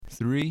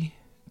Three,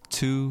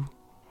 two,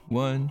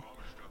 one.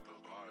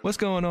 What's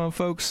going on,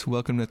 folks?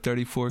 Welcome to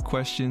 34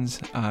 Questions.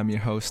 I'm your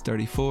host,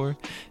 34,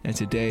 and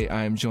today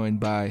I am joined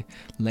by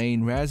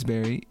Lane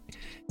Raspberry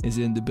is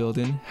in the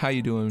building. How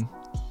you doing?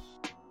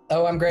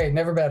 Oh, I'm great.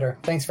 Never better.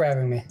 Thanks for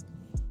having me.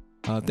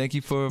 Thank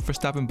you for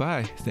stopping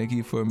by. Thank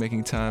you for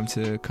making time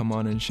to come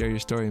on and share your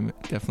story.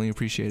 Definitely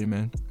appreciate it,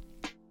 man.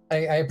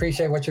 I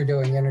appreciate what you're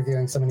doing,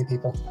 interviewing so many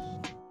people.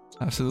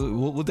 Absolutely.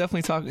 We'll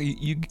definitely talk.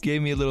 You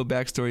gave me a little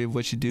backstory of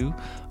what you do.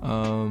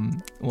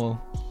 Well,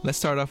 let's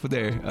start off with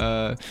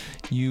there.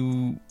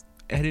 You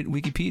edit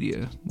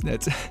Wikipedia.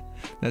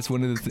 That's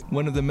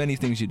one of the many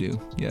things you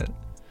do. Yeah.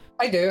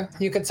 I do.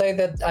 You could say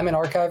that I'm an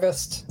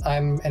archivist.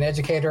 I'm an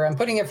educator. I'm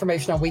putting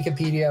information on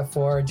Wikipedia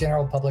for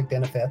general public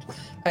benefit.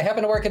 I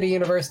happen to work at a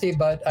university,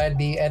 but I'd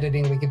be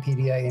editing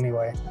Wikipedia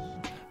anyway.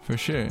 For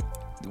sure.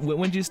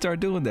 When did you start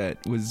doing that?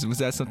 Was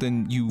that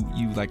something you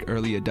like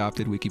early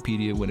adopted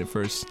Wikipedia when it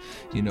first,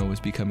 was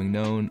becoming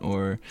known,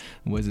 or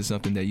was it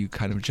something that you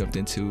kind of jumped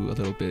into a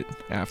little bit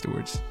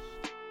afterwards?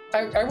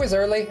 I was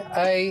early.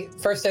 I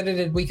first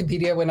edited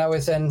Wikipedia when I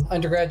was an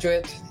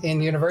undergraduate in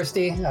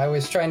university. I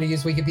was trying to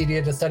use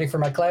Wikipedia to study for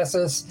my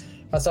classes.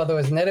 I saw there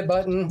was an edit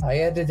button. I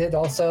edited it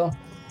also.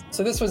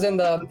 So this was in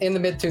the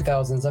mid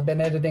 2000s. I've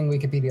been editing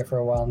Wikipedia for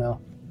a while now.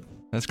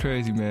 That's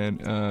crazy, man.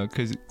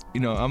 Because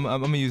I'm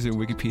a user of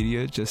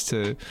Wikipedia just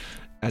to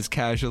as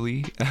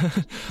casually,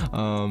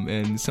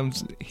 and some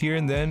here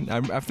and then.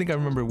 I think I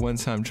remember one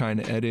time trying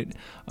to edit,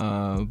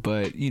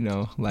 but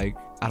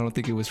I don't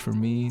think it was for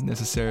me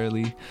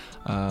necessarily.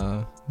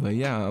 But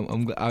yeah,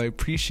 I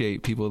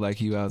appreciate people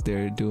like you out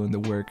there doing the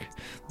work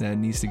that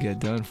needs to get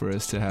done for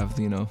us to have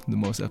the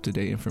most up to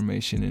date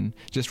information and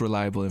just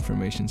reliable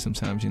information.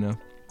 Sometimes.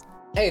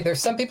 Hey,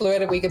 there's some people who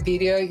edit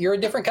Wikipedia. You're a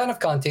different kind of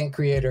content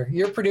creator.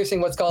 You're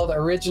producing what's called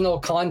original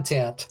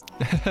content.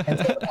 And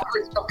so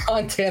original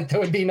content, there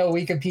would be no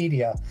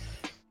Wikipedia.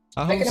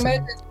 I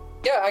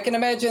can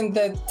imagine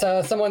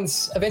that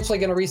someone's eventually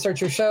going to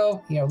research your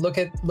show. Look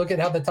at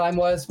how the time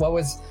was. What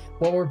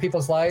were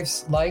people's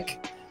lives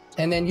like,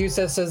 and then use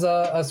this as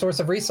a source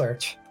of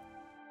research.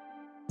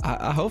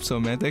 I hope so,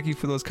 man. Thank you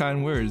for those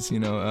kind words.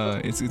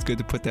 It's good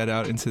to put that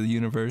out into the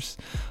universe.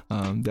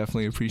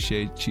 Definitely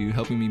appreciate you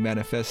helping me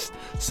manifest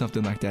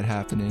something like that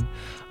happening.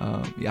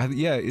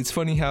 It's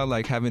funny how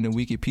like having a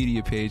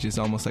Wikipedia page is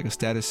almost like a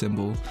status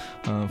symbol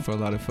for a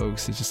lot of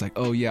folks. It's just like,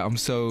 oh yeah,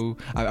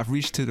 I've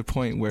reached to the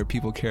point where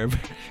people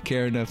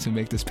care enough to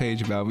make this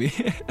page about me.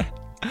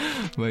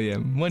 But yeah,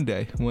 one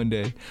day.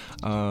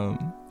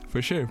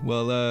 For sure.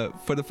 Well,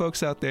 for the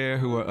folks out there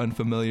who are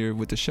unfamiliar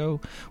with the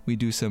show, we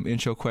do some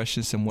intro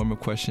questions, some warm-up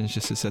questions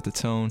just to set the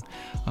tone.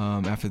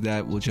 After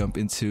that, we'll jump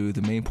into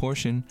the main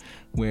portion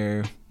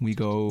where we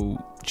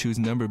go choose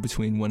a number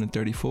between 1 and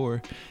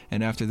 34.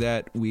 And after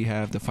that, we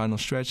have the final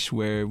stretch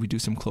where we do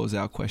some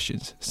closeout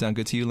questions. Sound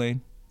good to you,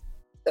 Lane?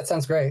 That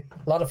sounds great.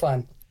 A lot of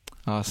fun.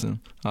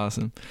 Awesome.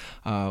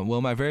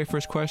 Well, my very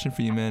first question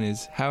for you, man,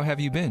 is how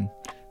have you been?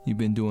 You've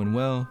been doing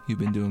well. You've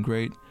been doing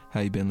great. How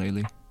you been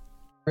lately?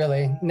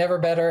 Really, never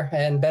better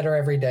and better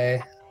every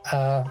day.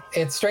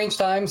 It's strange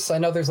times. I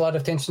know there's a lot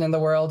of tension in the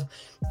world.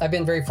 I've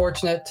been very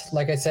fortunate.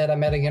 Like I said,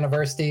 I'm at a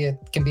university. It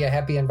can be a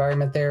happy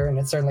environment there, and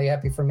it's certainly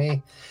happy for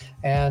me.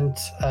 And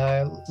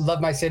love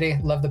my city,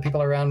 love the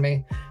people around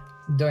me.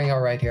 Doing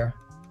all right here.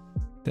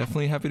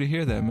 Definitely happy to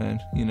hear that,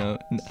 man.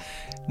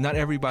 Not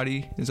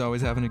everybody is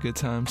always having a good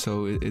time,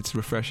 so it's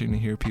refreshing to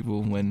hear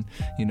people when,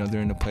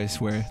 they're in a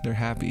place where they're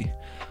happy.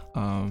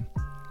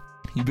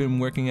 You've been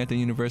working at the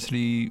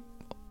university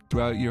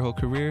throughout your whole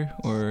career,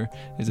 or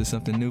is it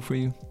something new for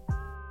you?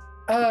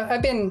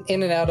 I've been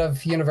in and out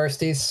of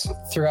universities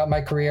throughout my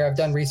career. I've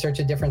done research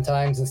at different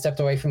times and stepped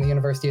away from the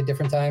university at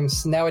different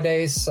times.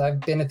 Nowadays,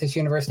 I've been at this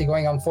university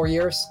going on 4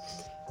 years.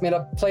 I'm in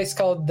a place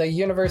called the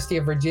University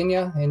of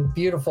Virginia in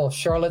beautiful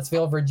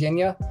Charlottesville,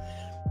 Virginia.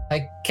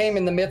 I came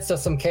in the midst of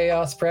some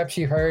chaos. Perhaps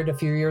you heard a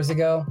few years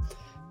ago,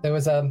 there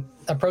was a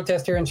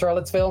protest here in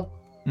Charlottesville.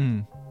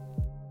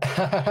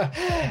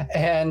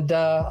 And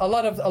a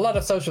lot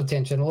of social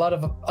tension, a lot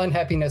of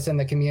unhappiness in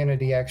the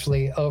community,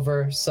 actually,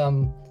 over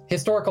some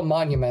historical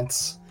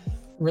monuments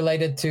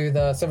related to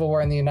the Civil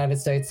War in the United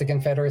States, the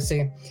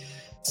Confederacy.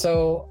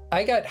 So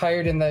I got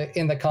hired in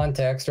the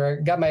context, or I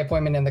got my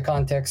appointment in the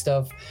context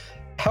of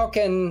how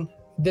can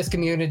this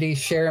community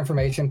share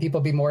information, people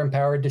be more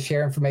empowered to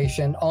share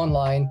information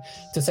online,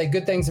 to say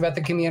good things about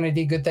the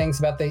community, good things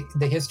about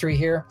the history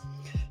here.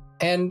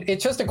 And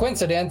it's just a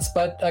coincidence,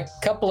 but a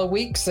couple of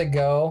weeks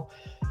ago,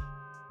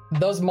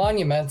 those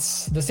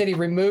monuments, the city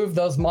removed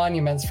those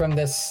monuments from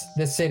this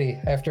city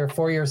after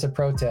 4 years of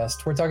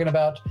protest. We're talking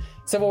about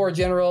Civil War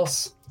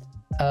generals,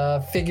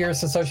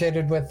 figures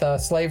associated with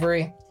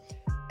slavery,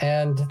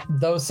 and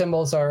those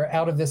symbols are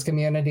out of this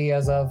community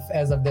as of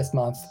this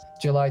month,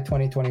 July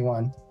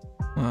 2021.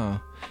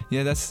 Wow.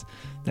 Yeah,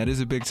 that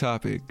is a big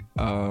topic.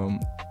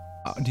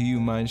 Do you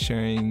mind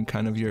sharing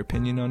kind of your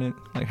opinion on it?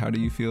 Like, how do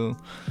you feel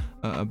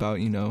about,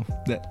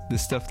 that the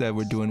stuff that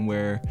we're doing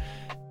where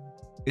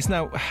it's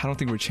not, I don't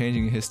think we're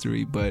changing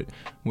history, but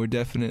we're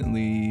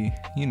definitely,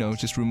 you know,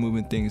 just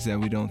removing things that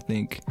we don't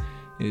think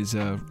is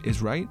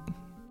right,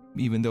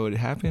 even though it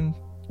happened.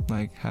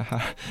 Like,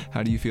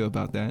 how do you feel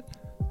about that?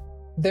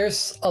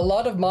 There's a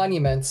lot of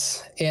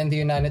monuments in the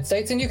United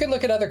States, and you can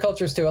look at other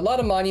cultures too, a lot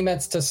of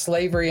monuments to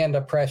slavery and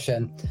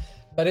oppression,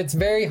 but it's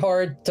very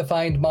hard to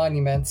find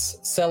monuments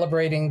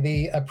celebrating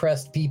the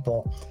oppressed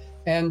people.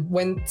 And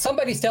when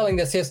somebody's telling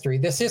this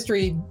history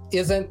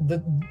isn't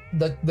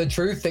the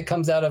truth that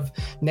comes out of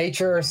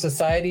nature or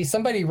society.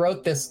 Somebody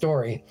wrote this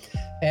story.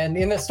 And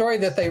in the story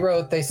that they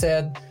wrote, they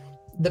said,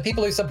 the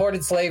people who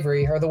supported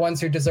slavery are the ones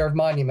who deserve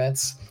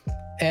monuments.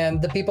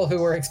 And the people who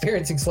were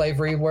experiencing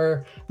slavery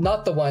were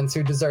not the ones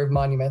who deserved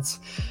monuments.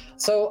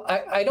 So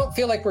I don't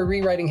feel like we're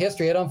rewriting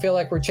history. I don't feel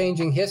like we're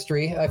changing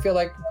history. I feel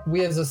like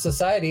we as a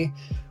society,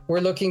 we're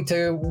looking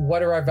to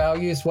what are our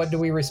values, what do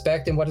we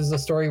respect, and what is the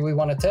story we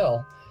want to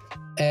tell.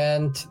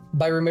 And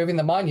by removing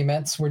the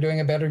monuments, we're doing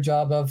a better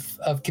job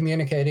of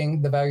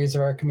communicating the values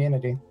of our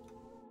community.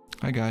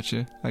 I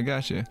gotcha.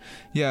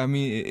 Yeah, I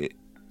mean,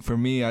 for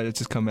me, I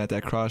just come at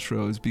that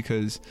crossroads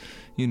because,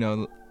 you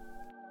know,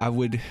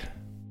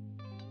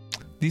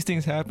 these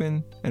things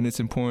happen, and it's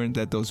important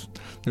that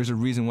there's a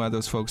reason why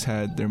those folks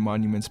had their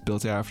monuments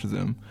built after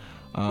them.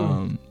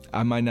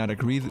 I might not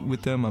agree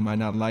with them. I might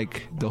not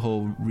like the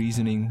whole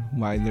reasoning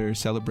why they're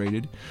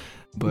celebrated,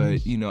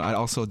 but, you know, I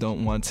also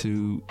don't want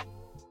to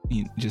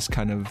just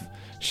kind of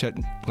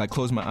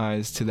close my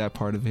eyes to that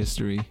part of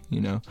history,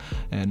 you know,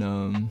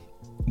 and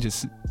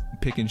just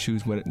pick and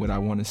choose what I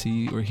want to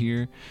see or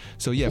hear.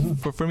 So yeah,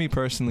 for me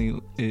personally,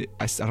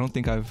 I don't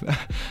think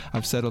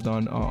I've settled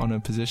on a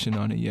position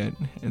on it yet,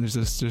 and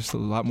there's just a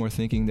lot more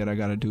thinking that I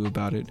got to do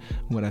about it,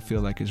 what I feel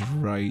like is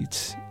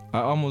right. I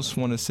almost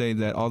want to say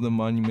that all the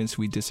monuments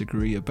we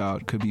disagree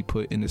about could be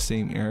put in the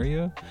same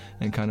area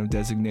and kind of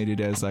designated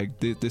as like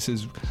this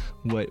is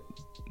what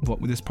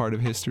this part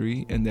of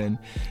history, and then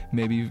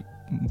maybe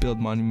build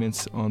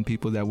monuments on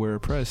people that were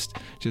oppressed,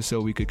 just so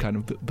we could kind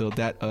of build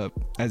that up.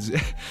 As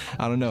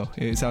I don't know,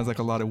 it sounds like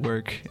a lot of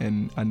work,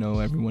 and I know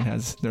everyone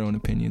has their own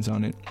opinions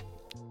on it,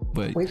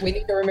 but we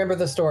need to remember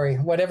the story,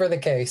 whatever the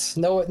case.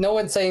 No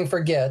one's saying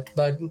forget,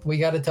 but we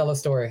got to tell a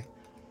story.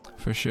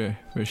 For sure.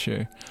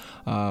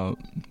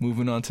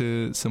 Moving on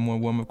to some more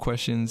warm-up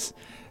questions.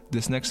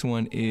 This next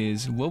one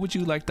is, what would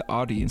you like the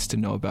audience to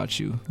know about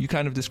you? You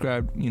kind of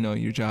described, you know,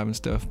 your job and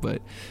stuff,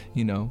 but,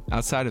 you know,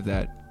 outside of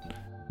that,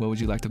 what would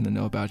you like them to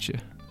know about you?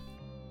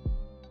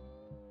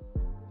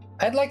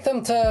 I'd like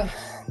them to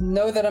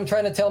know that I'm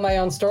trying to tell my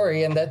own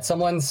story and that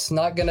someone's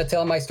not going to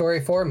tell my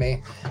story for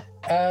me.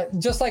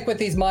 Just like with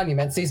these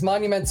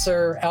monuments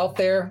are out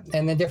there,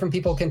 and then different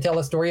people can tell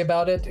a story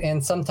about it.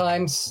 And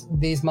sometimes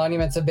these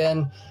monuments have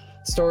been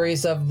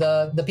stories of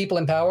the people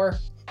in power,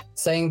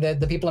 saying that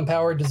the people in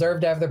power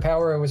deserve to have their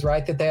power. It was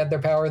right that they had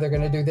their power. They're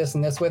going to do this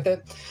and this with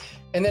it.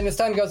 And then as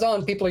time goes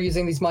on, people are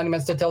using these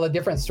monuments to tell a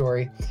different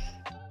story.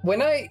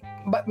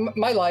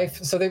 My life,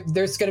 so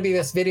there's going to be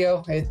this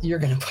video, you're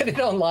going to put it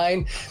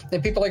online,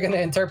 and people are going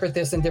to interpret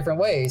this in different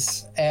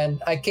ways.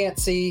 And I can't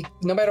see,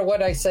 no matter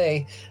what I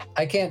say,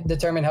 I can't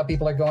determine how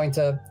people are going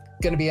to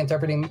be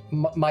interpreting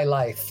my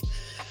life.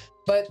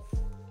 But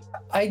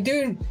I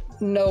do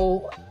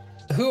know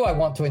who I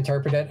want to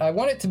interpret it. I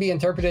want it to be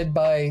interpreted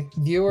by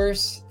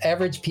viewers,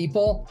 average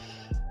people.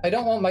 I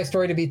don't want my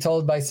story to be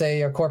told by,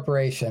 say, a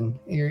corporation.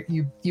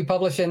 You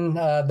publish in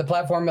the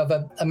platform of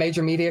a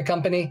major media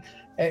company.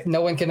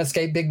 No one can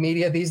escape big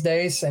media these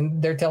days,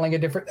 and they're telling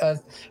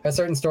a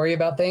certain story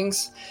about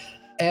things.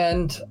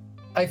 And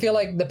I feel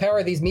like the power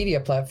of these media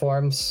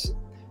platforms,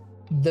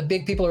 the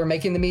big people who are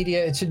making the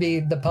media, it should be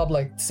the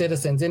public,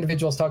 citizens,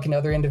 individuals talking to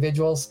other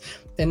individuals,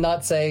 and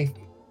not, say,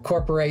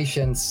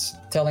 corporations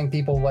telling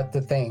people what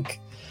to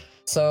think.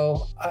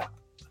 So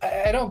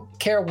I don't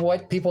care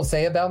what people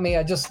say about me.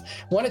 I just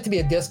want it to be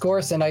a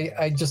discourse, and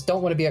I just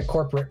don't want to be a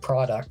corporate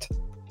product.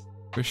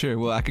 For sure.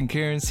 Well, I can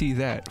guarantee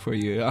that for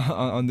you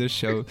on this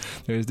show.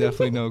 There's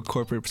definitely no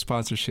corporate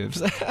sponsorships.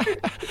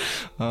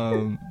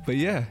 But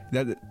yeah,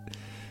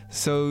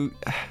 so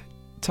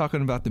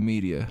talking about the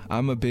media,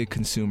 I'm a big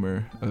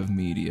consumer of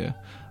media.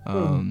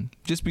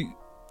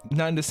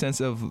 Not in the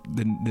sense of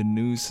the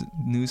news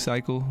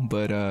cycle,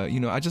 but you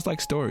know, I just like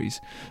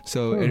stories.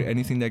 So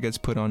anything that gets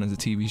put on as a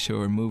TV show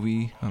or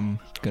movie, I'm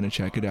gonna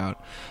check it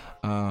out.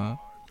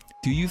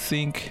 Do you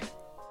think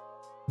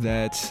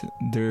that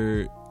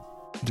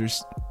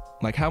there's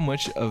like, how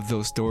much of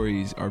those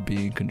stories are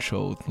being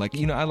controlled? Like,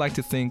 you know, I like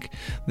to think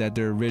that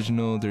they're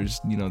original,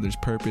 there's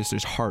purpose,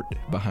 there's heart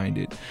behind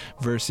it,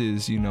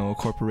 versus, you know, a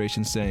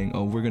corporation saying,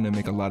 oh, we're gonna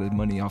make a lot of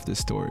money off this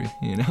story,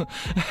 you know.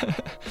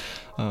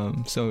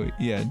 So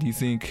yeah, do you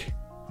think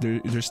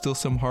there's still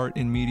some heart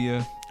in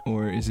media,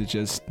 or is it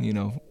just, you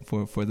know,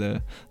 for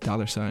the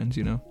dollar signs,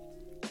 you know?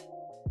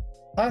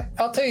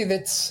 I'll tell you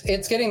that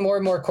it's getting more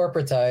and more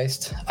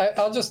corporatized.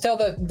 I'll just tell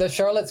the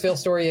Charlottesville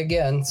story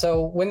again.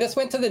 So when this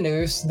went to the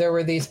news, there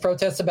were these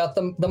protests about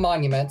the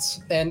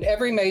monuments, and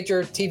every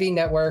major TV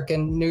network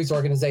and news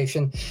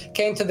organization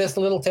came to this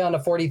little town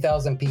of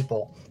 40,000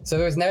 people. So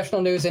there was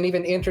national news, and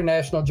even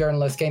international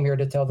journalists came here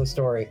to tell the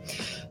story.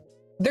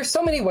 There's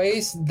so many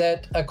ways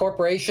that a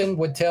corporation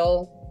would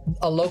tell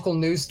a local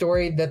news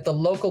story that the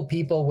local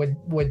people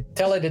would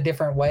tell it a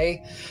different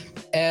way.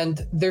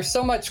 And there's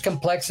so much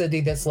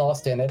complexity that's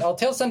lost in it. I'll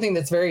tell something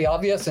that's very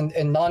obvious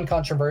and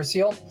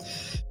non-controversial.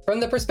 From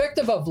the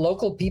perspective of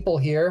local people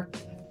here,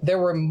 there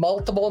were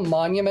multiple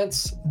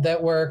monuments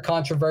that were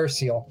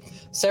controversial.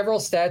 Several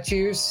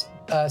statues,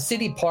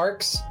 city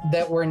parks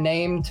that were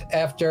named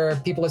after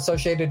people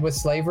associated with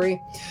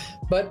slavery.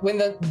 But when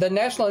the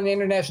national and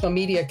international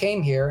media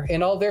came here,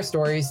 in all their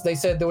stories, they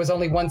said there was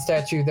only one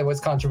statue that was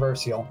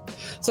controversial.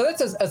 So that's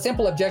a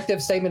simple,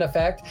 objective statement of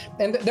fact.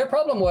 And their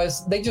problem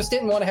was they just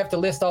didn't want to have to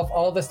list off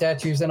all the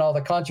statues and all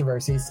the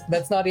controversies.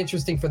 That's not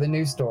interesting for the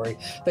news story.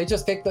 They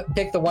just picked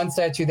the one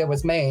statue that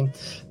was main.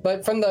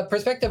 But from the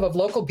perspective of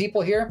local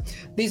people here,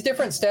 these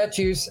different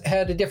statues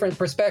had a different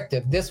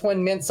perspective. This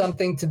one meant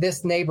something to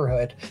this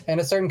neighborhood, and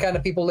a certain kind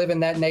of people live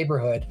in that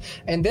neighborhood.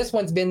 And this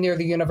one's been near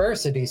the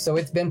university, so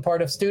it's been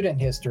part of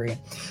student history.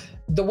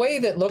 The way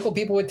that local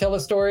people would tell a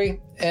story,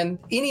 and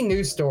any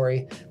news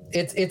story,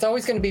 it's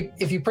always going to be,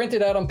 if you print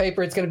it out on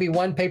paper, it's going to be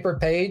one paper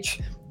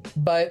page.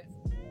 But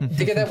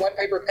to get that one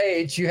paper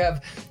page, you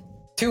have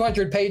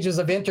 200 pages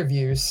of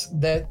interviews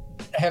that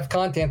have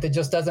content that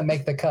just doesn't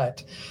make the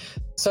cut.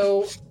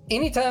 So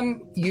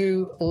anytime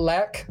you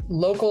lack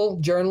local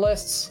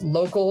journalists,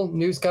 local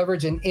news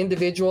coverage, and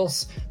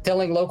individuals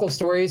telling local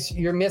stories,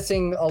 you're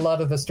missing a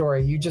lot of the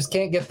story. You just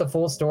can't get the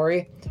full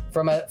story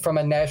from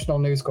a national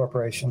news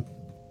corporation.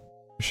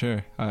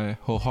 Sure, I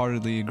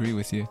wholeheartedly agree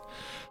with you.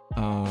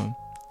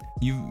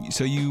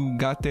 You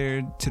got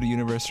there to the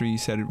university, you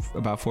said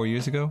about 4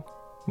 years ago?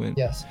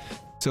 Yes.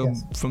 So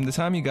yes. From the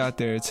time you got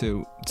there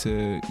to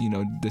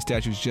the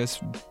statues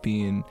just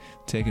being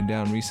taken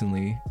down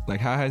recently,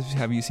 like how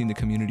have you seen the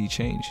community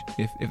change,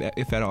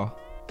 if at all?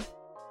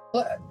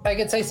 Well, I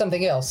could say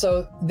something else.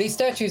 So these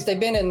statues, they've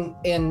been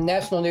in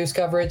national news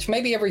coverage,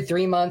 maybe every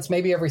 3 months,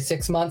 maybe every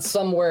 6 months,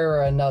 somewhere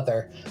or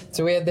another.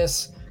 So we had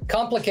this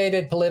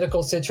complicated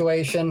political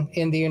situation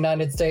in the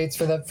United States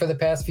for the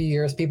past few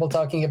years, people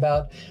talking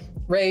about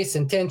race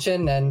and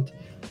tension and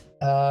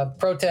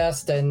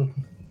protest and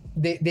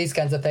these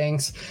kinds of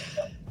things.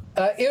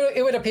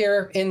 It would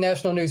appear in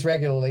national news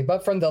regularly,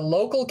 but from the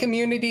local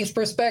community's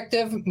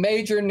perspective,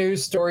 major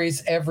news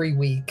stories every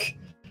week.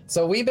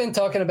 So we've been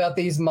talking about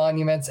these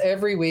monuments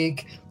every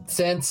week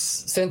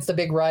since the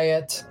big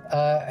riot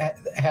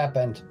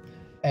happened.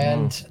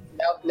 And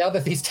now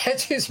that these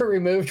statues are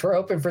removed, we're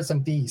hoping for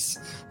some peace.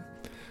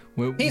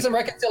 Peace and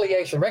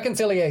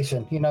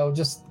reconciliation,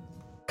 just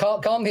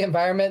calm the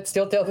environment,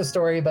 still tell the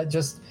story, but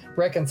just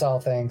reconcile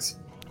things.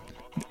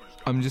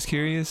 I'm just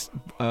curious,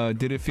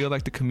 did it feel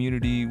like the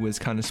community was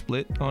kind of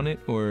split on it,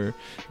 or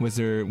was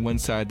there one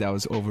side that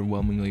was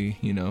overwhelmingly,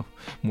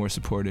 more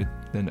supported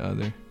than the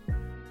other?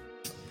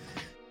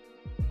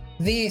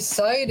 The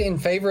side in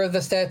favor of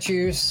the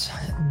statues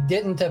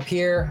didn't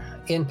appear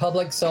in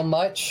public so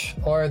much,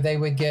 or they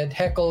would get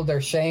heckled or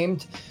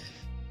shamed.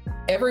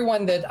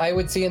 Everyone that I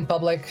would see in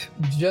public,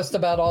 just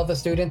about all the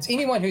students,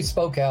 anyone who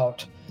spoke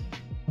out,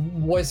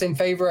 was in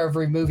favor of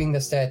removing the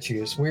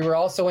statues. We were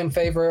also in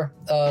favor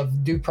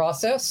of due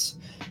process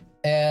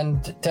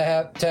and to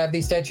have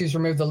these statues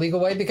removed the legal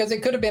way, because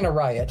it could have been a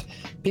riot.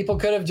 People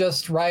could have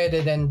just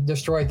rioted and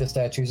destroyed the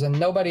statues, and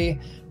nobody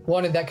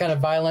wanted that kind of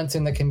violence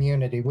in the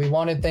community. We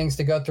wanted things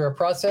to go through a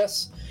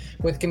process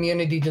with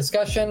community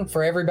discussion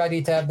for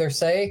everybody to have their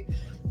say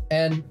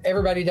and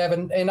everybody to have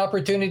an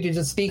opportunity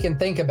to speak and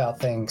think about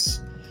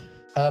things.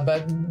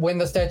 But when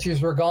the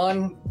statues were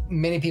gone,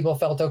 many people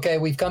felt, okay,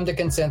 we've come to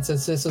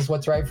consensus. This is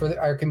what's right for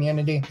our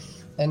community.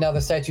 And now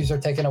the statues are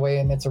taken away,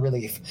 and it's a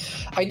relief.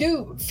 I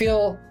do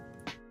feel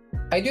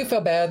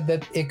bad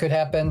that it could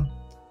happen.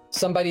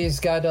 Somebody's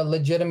got a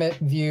legitimate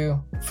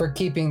view for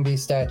keeping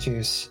these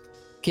statues,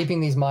 keeping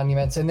these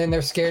monuments, and then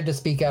they're scared to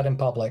speak out in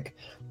public.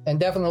 And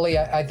definitely,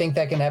 I think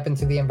that can happen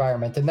to the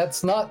environment. And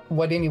that's not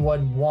what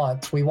anyone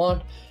wants. We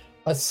want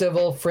a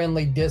civil,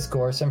 friendly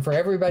discourse, and for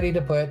everybody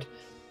to put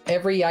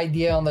every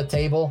idea on the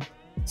table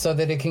so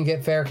that it can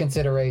get fair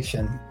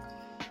consideration.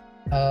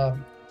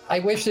 I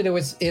wish that it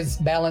was as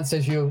balanced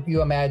as you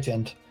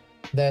imagined,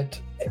 that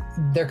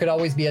there could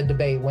always be a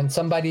debate. When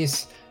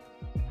somebody's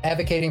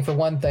advocating for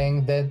one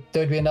thing, that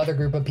there'd be another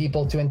group of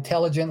people to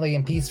intelligently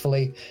and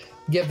peacefully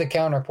give the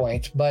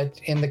counterpoint.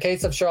 But in the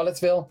case of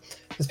Charlottesville,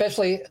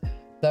 especially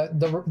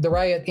the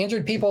riot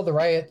injured people, the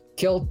riot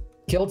killed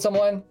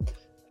someone,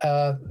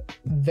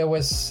 there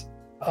was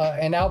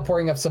an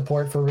outpouring of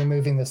support for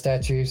removing the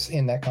statues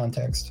in that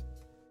context.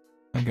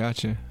 I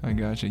gotcha.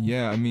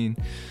 Yeah, I mean,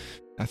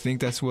 I think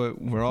that's what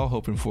we're all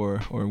hoping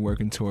for or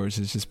working towards,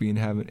 is just being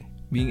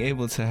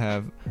able to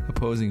have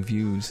opposing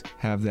views,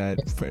 have that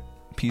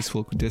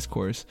peaceful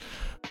discourse.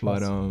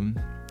 But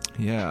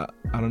Yeah,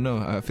 I don't know.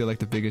 I feel like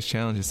the biggest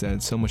challenge is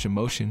that so much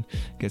emotion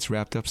gets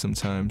wrapped up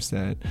sometimes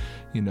that,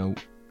 you know,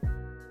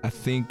 I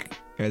think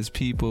as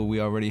people, we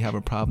already have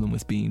a problem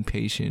with being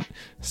patient.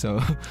 So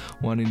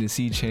wanting to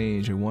see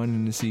change or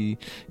wanting to see,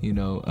 you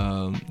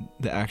know,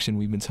 the action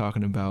we've been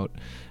talking about,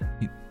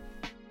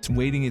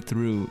 waiting it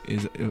through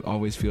it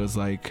always feels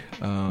like,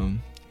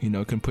 you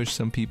know, can push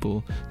some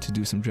people to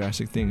do some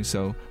drastic things.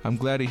 So I'm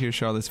glad to hear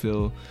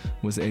Charlottesville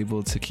was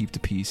able to keep the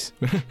peace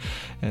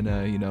and,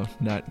 you know,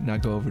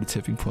 not go over the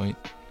tipping point.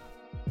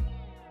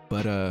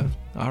 But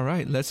all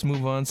right, let's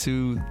move on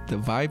to the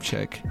vibe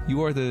check.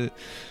 You are the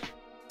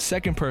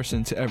second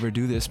person to ever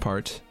do this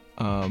part.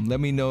 Let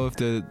me know if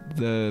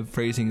the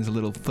phrasing is a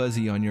little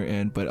fuzzy on your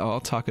end, but I'll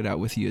talk it out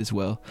with you as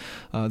well.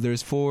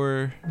 There's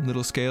 4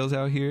 little scales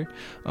out here,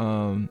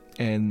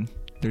 and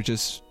they're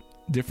just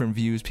different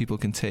views people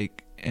can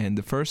take. And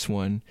the first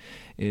one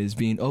is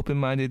being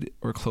open-minded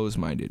or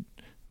closed-minded.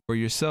 For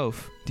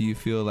yourself, do you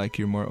feel like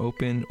you're more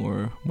open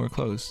or more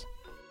closed?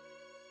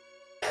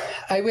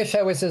 I wish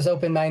I was as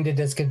open-minded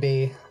as could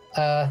be.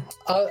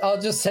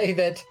 I'll just say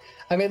that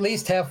I'm at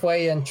least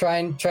halfway and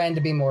trying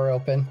to be more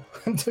open,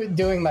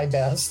 doing my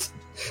best.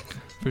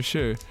 For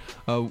sure.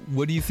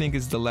 What do you think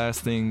is the last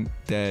thing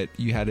that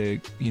you had to,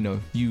 you know,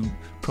 you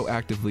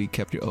proactively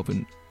kept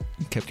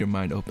your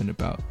mind open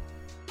about?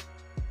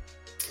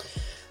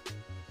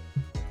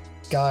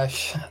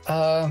 Gosh,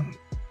 I'm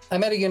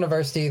at a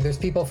university. There's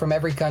people from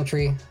every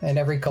country and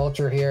every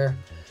culture here.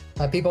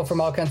 People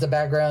from all kinds of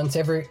backgrounds.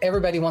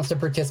 Everybody wants to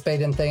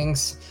participate in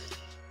things.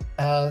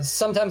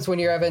 Sometimes when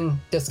you're having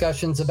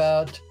discussions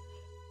about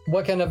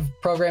what kind of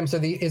programs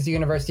is the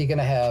university going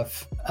to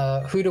have,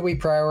 who do we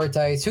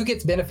prioritize, who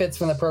gets benefits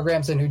from the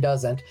programs and who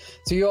doesn't.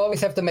 So you always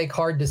have to make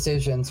hard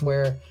decisions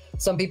where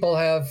some people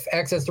have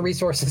access to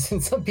resources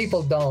and some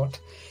people don't.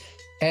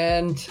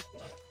 And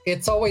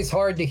it's always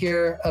hard to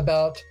hear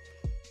about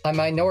a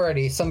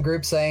minority, some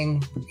group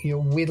saying, you know,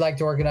 we'd like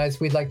to organize,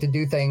 we'd like to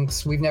do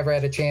things, we've never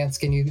had a chance.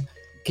 Can you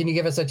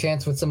give us a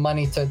chance with some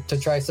money to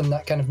try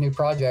that kind of new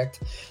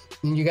project?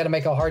 And you got to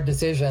make a hard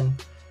decision.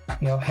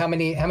 You know, how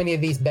many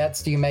of these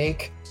bets do you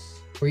make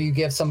where you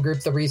give some group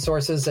the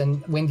resources,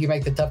 and when do you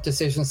make the tough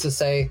decisions to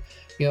say,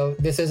 you know,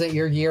 this isn't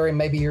your year and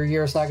maybe your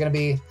year is not going to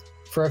be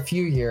for a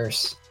few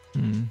years.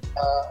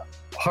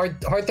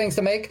 Hard things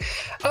to make.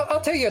 I'll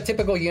tell you a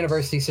typical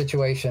university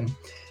situation.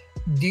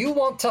 Do you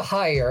want to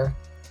hire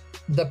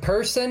the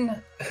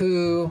person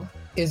who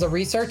is a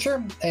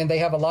researcher and they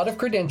have a lot of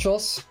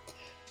credentials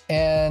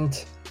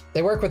and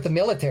they work with the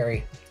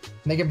military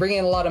and they can bring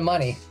in a lot of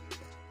money,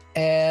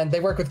 and they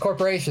work with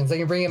corporations, they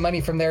can bring in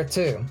money from there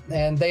too,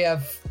 and they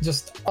have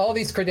just all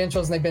these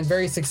credentials and they've been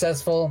very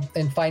successful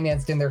and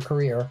financed in their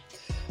career,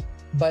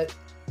 but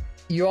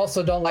you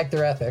also don't like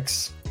their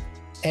ethics?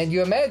 And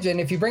you imagine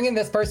if you bring in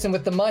this person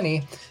with the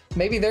money,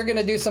 maybe they're going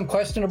to do some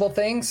questionable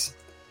things,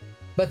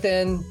 but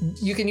then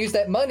you can use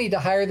that money to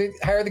hire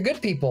the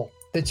good people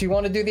that you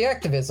want to do the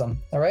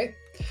activism. All right.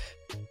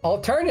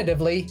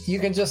 Alternatively, you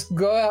can just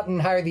go out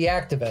and hire the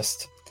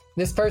activist.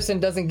 This person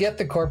doesn't get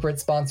the corporate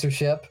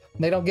sponsorship.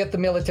 They don't get the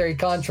military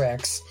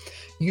contracts.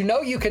 You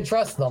know, you can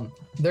trust them.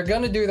 They're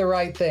going to do the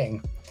right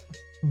thing,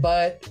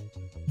 but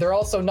they're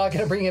also not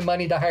going to bring in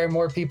money to hire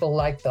more people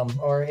like them,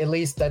 or at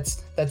least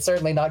that's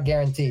certainly not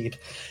guaranteed.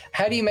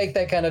 How do you make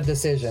that kind of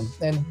decision?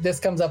 And this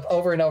comes up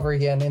over and over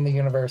again in the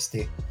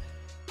university.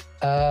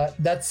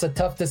 That's a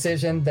tough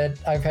decision that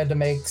I've had to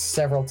make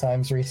several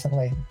times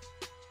recently.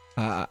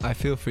 I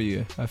feel for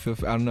you. I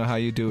don't know how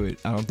you do it.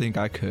 I don't think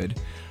I could.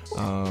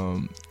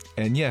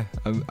 And yeah,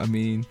 I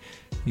mean,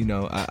 you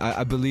know,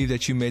 I believe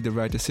that you made the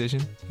right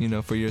decision, you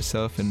know, for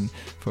yourself and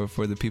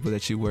for the people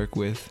that you work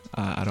with.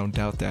 I don't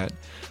doubt that.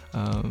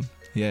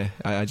 Yeah,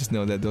 I just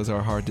know that those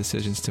are hard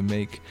decisions to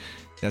make.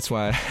 That's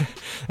why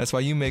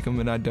you make them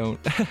and I don't.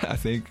 I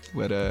think,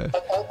 but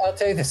I'll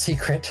tell you the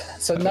secret.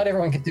 So not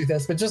everyone can do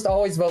this, but just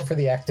always vote for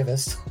the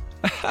activist.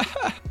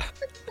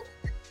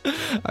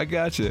 I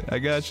got you.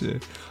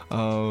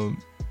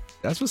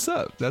 That's what's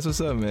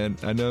up, man.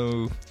 I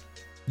know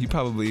you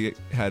probably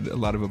had a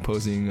lot of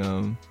opposing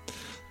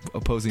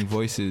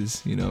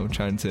voices, you know,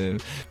 trying to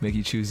make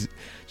you choose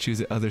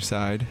the other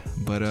side.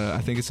 But I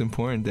think it's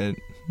important that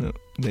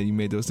you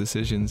made those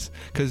decisions,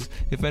 because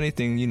if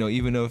anything, you know,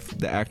 even if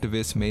the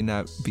activists may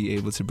not be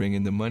able to bring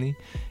in the money,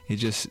 it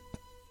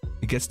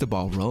gets the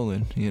ball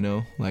rolling, you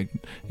know, like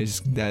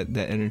it's that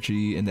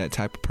energy, and that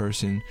type of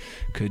person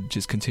could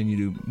just continue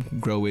to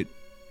grow it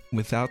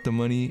without the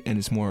money, and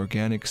it's more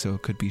organic, so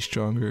it could be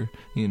stronger,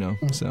 you know.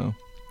 So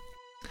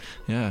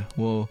yeah,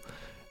 well,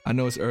 I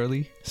know it's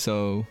early,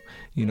 so,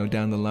 you know,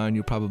 down the line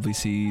you'll probably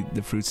see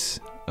the fruits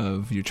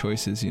of your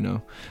choices, you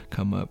know,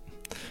 come up,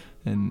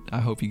 and I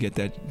hope you get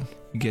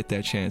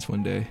that chance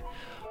one day.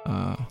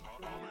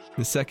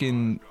 The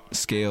second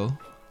scale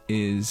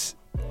is,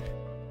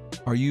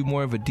 are you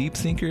more of a deep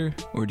thinker,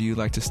 or do you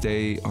like to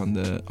stay on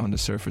the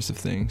surface of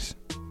things?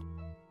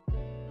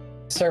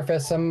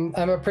 Surface. I'm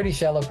a pretty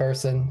shallow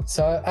person,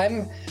 so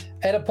I'm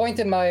at a point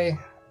in my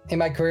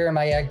career and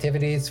my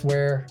activities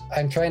where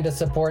I'm trying to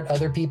support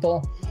other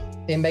people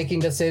in making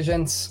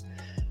decisions.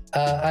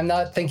 I'm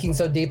not thinking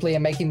so deeply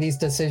in making these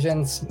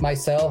decisions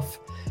myself.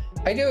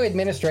 I do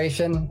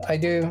administration, I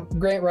do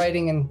grant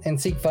writing and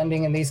seek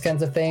funding and these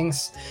kinds of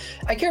things.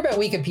 I care about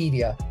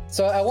Wikipedia.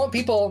 So I want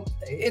people,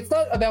 it's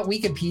not about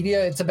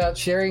Wikipedia, it's about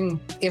sharing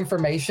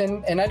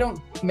information. And I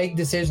don't make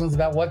decisions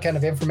about what kind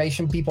of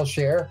information people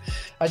share.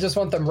 I just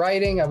want them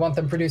writing, I want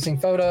them producing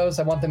photos,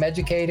 I want them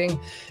educating,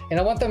 and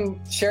I want them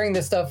sharing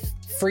this stuff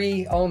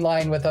free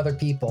online with other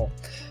people.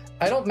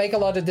 I don't make a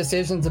lot of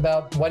decisions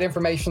about what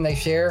information they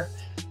share.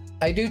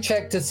 I do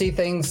check to see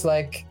things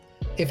like,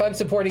 if I'm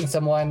supporting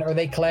someone, are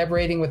they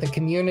collaborating with the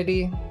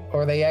community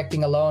or are they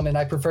acting alone? And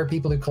I prefer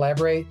people who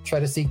collaborate,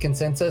 try to seek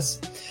consensus.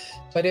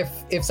 But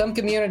if some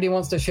community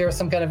wants to share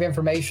some kind of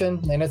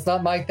information and it's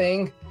not my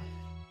thing,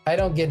 I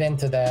don't get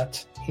into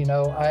that. You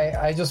know,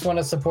 I just want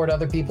to support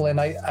other people, and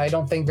I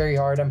don't think very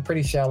hard. I'm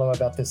pretty shallow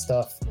about this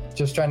stuff,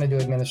 just trying to do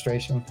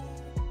administration.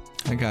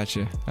 I got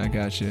you.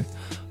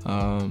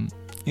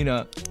 You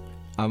know,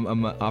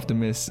 I'm an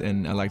optimist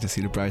and I like to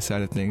see the bright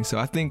side of things. So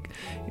I think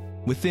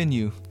within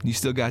you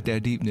still got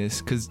that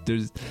deepness, because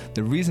there's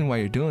the reason why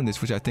you're doing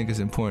this, which I think is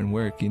important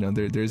work. You know,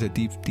 there's a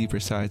deeper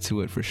side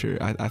to it for sure,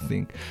 I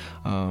think.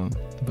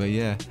 But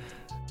yeah,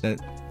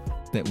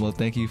 well,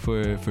 thank you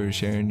for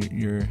sharing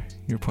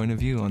your point of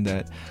view on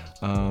that.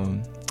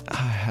 I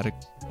had a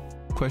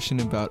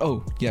question about,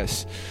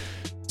 yes.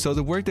 So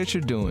the work that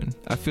you're doing,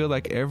 I feel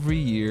like every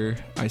year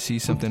I see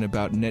something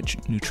about net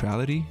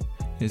neutrality.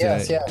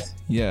 Yes.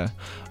 Yeah.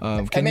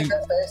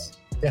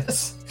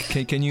 Yes.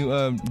 Can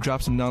you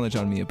drop some knowledge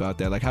on me about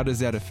that? Like, how does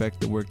that affect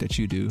the work that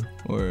you do?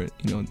 Or,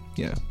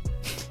 yeah.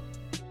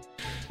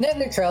 Net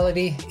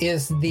neutrality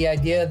is the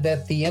idea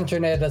that the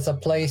internet is a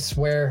place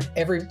where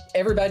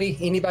everybody,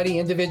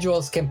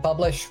 individuals can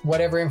publish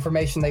whatever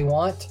information they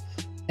want,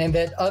 and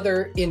that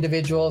other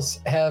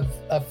individuals have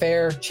a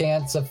fair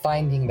chance of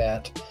finding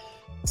that.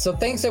 So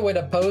things that would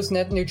oppose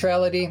net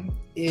neutrality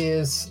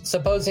is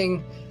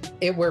supposing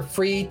it were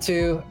free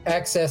to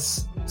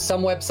access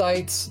some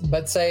websites,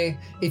 but say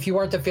if you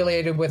weren't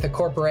affiliated with a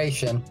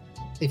corporation,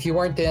 if you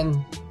weren't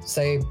in,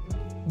 say,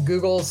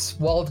 Google's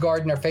walled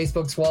garden or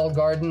Facebook's walled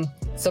garden,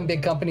 some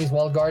big company's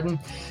walled garden,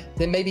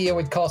 then maybe it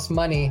would cost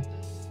money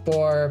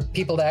for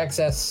people to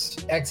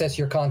access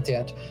your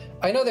content.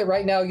 I know that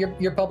right now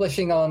you're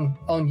publishing on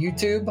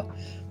YouTube,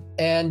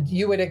 and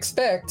you would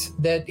expect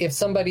that if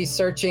somebody's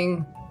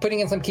putting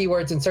in some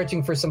keywords and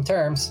searching for some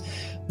terms,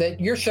 that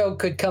your show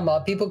could come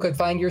up, people could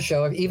find your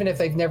show, even if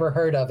they've never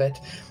heard of it.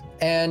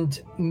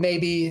 And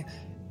maybe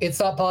it's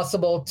not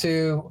possible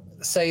to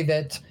say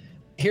that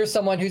here's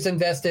someone who's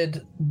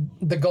invested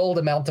the gold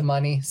amount of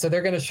money, so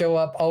they're going to show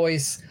up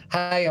always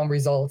high on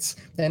results.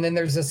 And then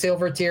there's a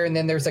silver tier, and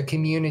then there's a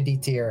community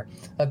tier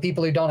of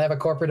people who don't have a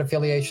corporate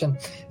affiliation.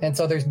 And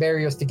so there's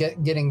barriers to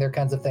getting their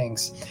kinds of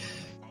things.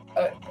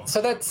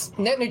 So that's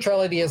net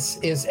neutrality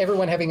is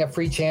everyone having a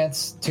free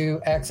chance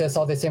to access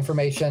all this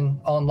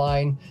information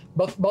online,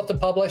 both to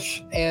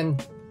publish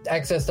and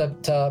access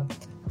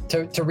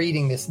to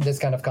reading this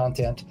kind of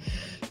content.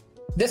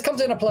 This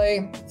comes into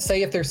play,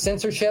 say, if there's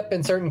censorship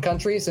in certain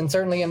countries, and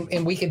certainly in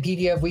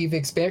Wikipedia we've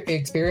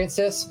experienced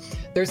this.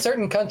 There's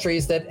certain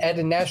countries that at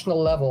a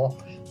national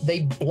level,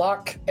 they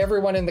block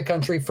everyone in the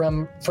country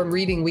from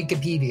reading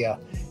Wikipedia,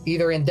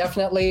 either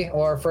indefinitely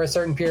or for a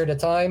certain period of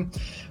time,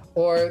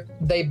 or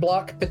they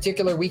block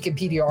particular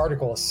Wikipedia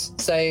articles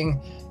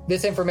saying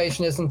this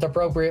information isn't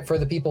appropriate for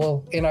the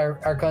people in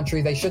our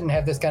country. They shouldn't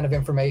have this kind of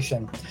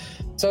information.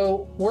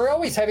 So we're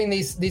always having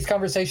these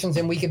conversations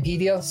in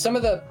Wikipedia. Some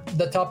of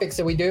the topics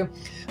that we do,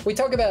 we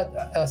talk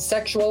about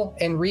sexual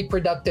and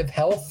reproductive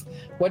health.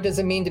 What does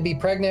it mean to be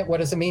pregnant?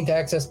 What does it mean to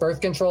access birth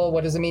control?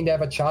 What does it mean to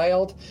have a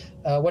child?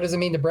 What does it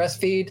mean to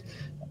breastfeed?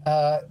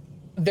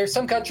 There's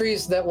some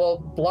countries that will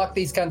block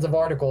these kinds of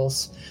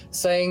articles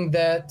saying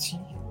that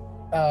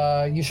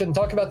you shouldn't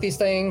talk about these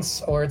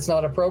things, or it's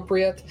not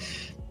appropriate.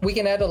 We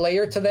can add a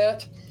layer to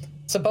that.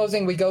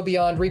 Supposing we go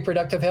beyond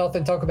reproductive health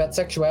and talk about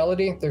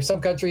sexuality, there's some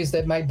countries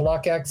that might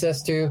block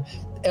access to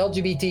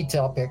LGBT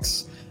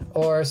topics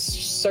or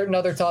certain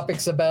other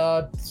topics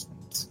about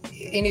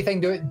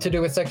anything to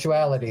do with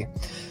sexuality.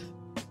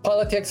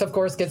 Politics, of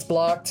course, gets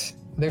blocked.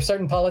 There's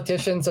certain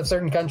politicians of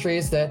certain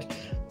countries that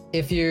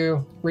if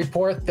you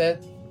report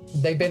that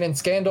they've been in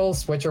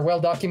scandals, which are well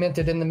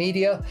documented in the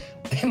media,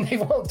 then they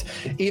won't,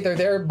 either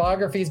their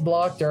biographies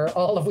blocked or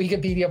all of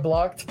Wikipedia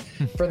blocked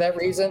for that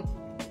reason.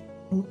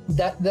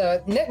 That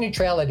the net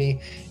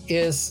neutrality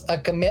is a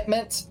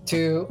commitment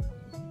to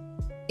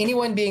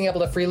anyone being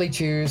able to freely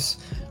choose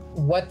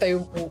what they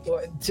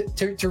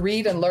to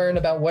read and learn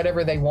about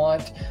whatever they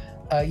want.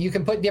 You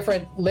can put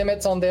different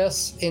limits on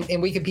this.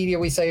 In Wikipedia,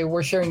 we say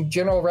we're sharing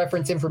general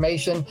reference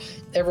information.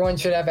 Everyone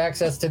should have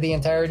access to the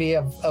entirety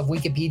of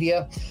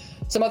Wikipedia.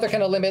 Some other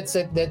kind of limits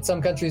that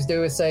some countries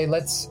do is say,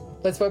 let's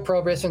put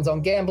prohibitions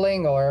on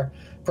gambling or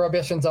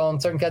prohibitions on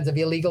certain kinds of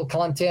illegal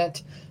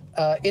content.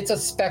 It's a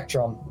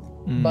spectrum.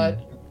 But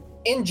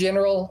in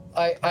general,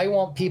 I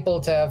want people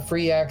to have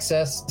free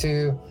access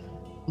to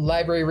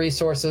library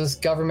resources,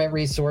 government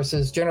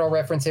resources, general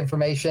reference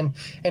information,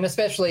 and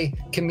especially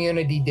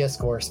community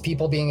discourse,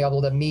 people being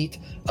able to meet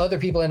other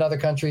people in other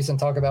countries and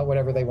talk about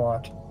whatever they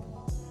want.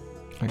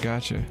 I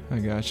gotcha.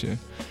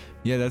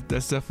 Yeah,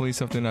 that's definitely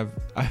something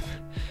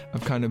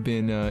I've kind of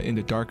been in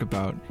the dark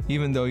about.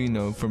 Even though, you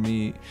know, for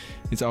me,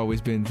 it's always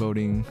been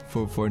voting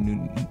for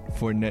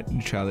net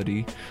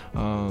neutrality.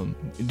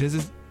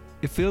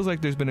 It feels like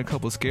there's been a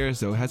couple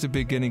scares though. Has it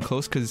been getting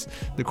close? Because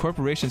the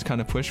corporations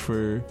kind of push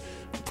for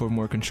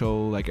more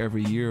control like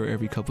every year or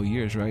every couple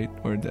years, right?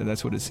 Or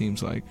that's what it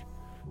seems like.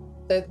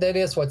 That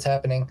is what's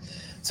happening.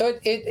 So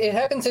it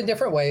happens in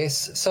different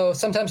ways. So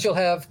sometimes you'll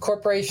have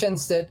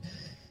corporations that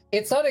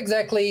it's not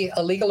exactly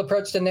a legal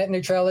approach to net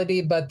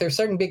neutrality, but there's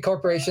certain big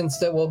corporations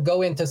that will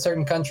go into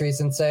certain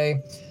countries and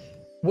say,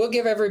 we'll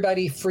give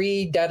everybody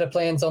free data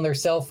plans on their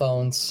cell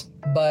phones,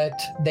 but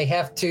they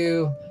have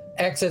to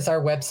access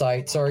our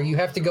websites, or you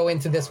have to go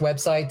into this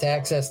website to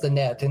access the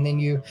net. And then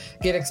you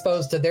get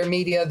exposed to their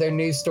media, their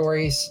news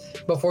stories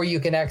before you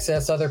can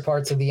access other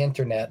parts of the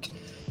internet.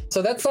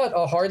 So that's not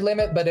a hard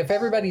limit, but if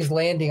everybody's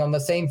landing on the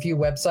same few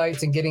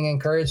websites and getting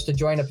encouraged to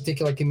join a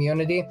particular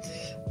community,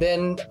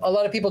 then a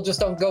lot of people just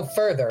don't go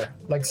further.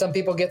 Like some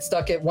people get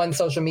stuck at one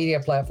social media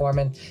platform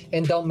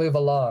and don't move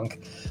along.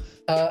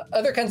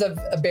 Other kinds of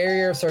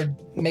barriers are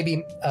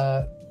maybe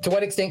to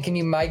what extent can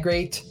you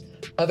migrate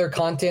other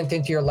content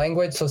into your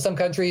language? So some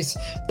countries,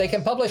 they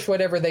can publish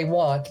whatever they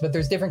want, but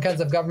there's different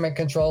kinds of government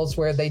controls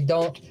where they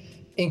don't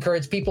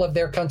encourage people of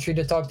their country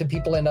to talk to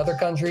people in other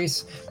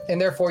countries. And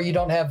therefore you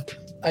don't have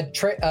a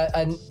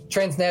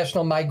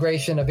transnational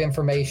migration of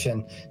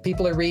information.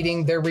 People are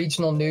reading their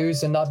regional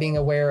news and not being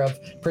aware of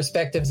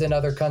perspectives in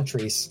other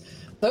countries.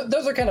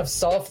 Those are kind of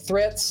soft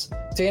threats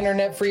to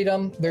internet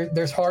freedom.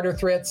 There's harder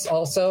threats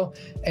also.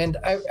 And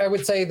I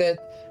would say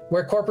that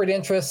where corporate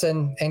interests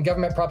and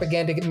government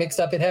propaganda get mixed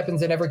up, it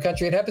happens in every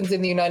country. It happens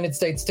in the United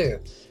States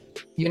too.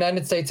 The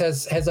United States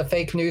has a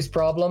fake news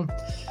problem,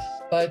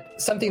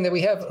 but something that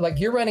we have, like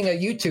you're running a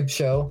YouTube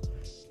show,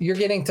 you're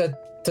getting to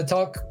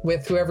talk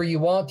with whoever you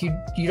want.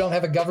 You don't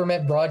have a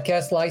government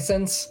broadcast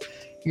license.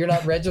 You're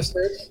not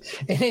registered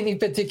in any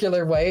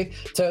particular way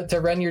to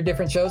run your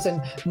different shows.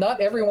 And not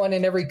everyone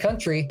in every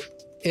country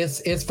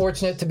is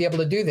fortunate to be able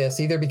to do this,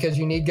 either because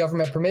you need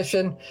government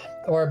permission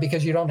or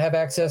because you don't have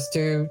access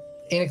to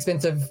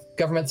inexpensive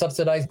government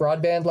subsidized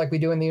broadband like we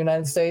do in the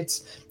United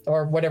States,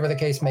 or whatever the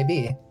case may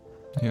be.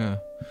 Yeah.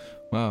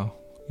 Wow.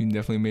 You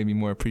definitely made me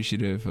more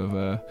appreciative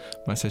of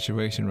my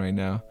situation right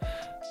now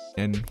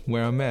and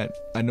where I'm at.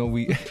 I know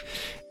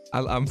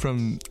I'm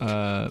from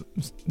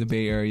the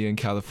Bay Area in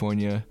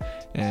California,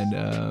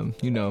 and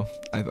you know,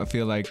 I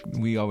feel like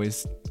we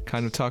always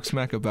kind of talk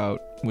smack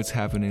about what's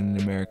happening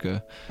in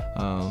America.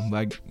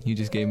 Like you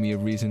just gave me a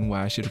reason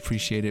why I should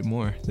appreciate it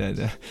more,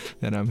 that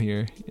I'm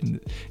here in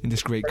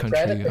this great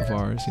country of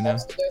ours. You know,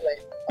 absolutely,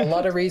 a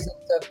lot of reasons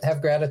to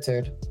have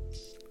gratitude.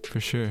 For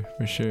sure.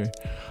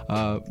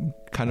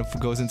 Kind of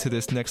goes into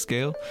this next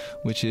scale,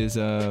 which is,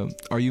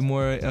 are you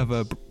more of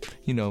a,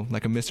 you know,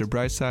 like a Mr.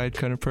 Brightside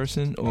kind of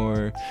person,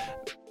 or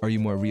are you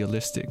more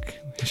realistic,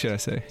 should I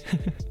say?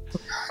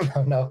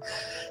 No.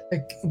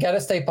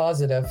 Gotta stay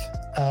positive.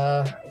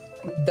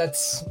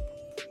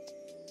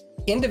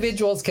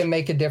 Individuals can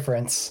make a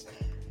difference.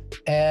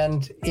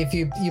 And if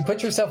you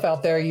put yourself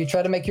out there, you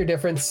try to make your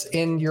difference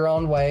in your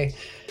own way,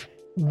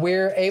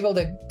 we're able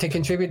to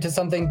contribute to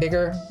something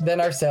bigger than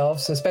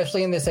ourselves,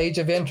 especially in this age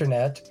of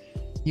internet.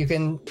 You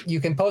can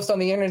post on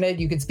the internet,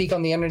 you can speak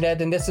on the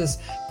internet, and this is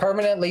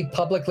permanently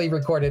publicly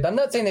recorded. I'm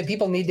not saying that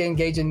people need to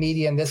engage in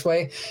media in this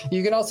way.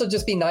 You can also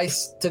just be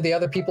nice to the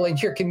other people in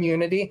your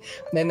community,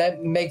 and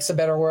that makes a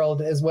better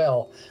world as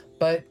well.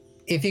 But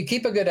if you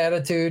keep a good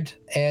attitude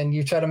and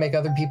you try to make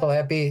other people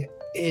happy,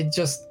 it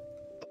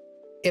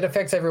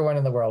affects everyone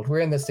in the world.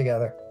 We're in this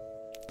together.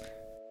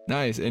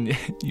 Nice. And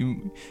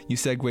you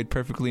segued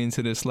perfectly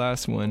into this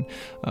last one,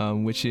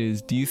 which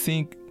is, do you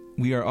think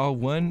we are all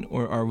one,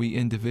 or are we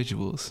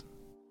individuals?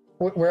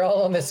 We're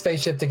all on this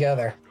spaceship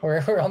together.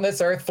 We're on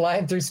this Earth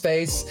flying through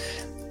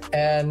space,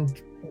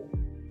 and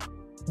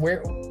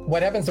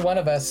what happens to one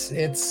of us,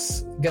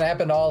 it's gonna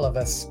happen to all of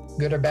us,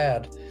 good or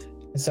bad.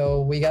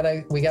 So we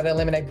gotta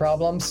eliminate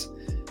problems.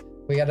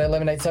 We gotta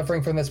eliminate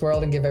suffering from this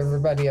world and give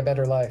everybody a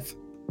better life.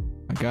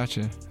 I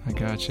gotcha.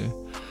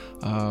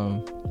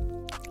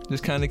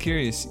 Just kind of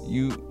curious,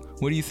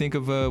 what do you think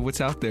of what's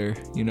out there,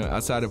 you know,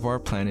 outside of our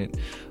planet?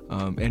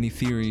 Any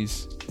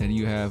theories that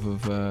you have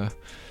of,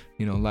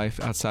 you know, life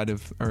outside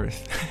of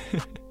Earth?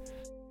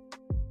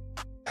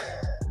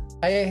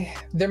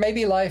 There may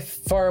be life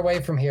far away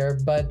from here,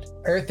 but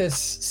Earth is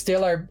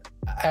still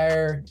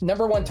our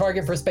number one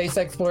target for space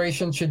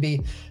exploration. Should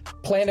be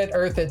planet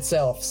Earth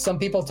itself. Some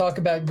people talk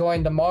about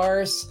going to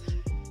Mars,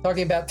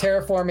 talking about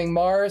terraforming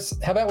Mars.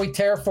 How about we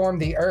terraform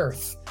the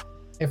Earth?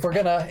 If we're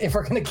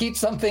gonna keep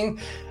something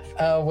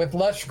with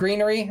lush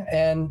greenery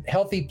and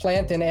healthy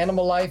plant and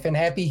animal life and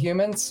happy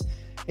humans,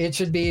 it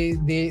should be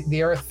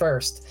the Earth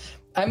first.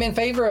 I'm in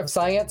favor of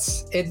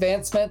science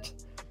advancement.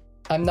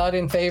 I'm not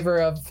in favor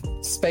of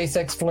space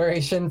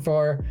exploration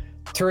for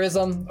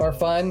tourism or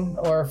fun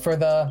or for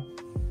the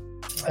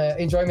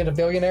enjoyment of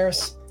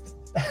billionaires.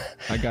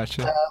 I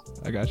gotcha.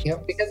 You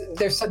know,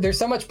 because there's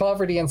so much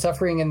poverty and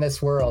suffering in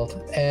this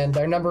world, and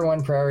our number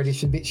one priority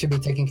should be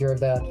taking care of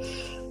that.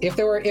 If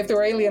there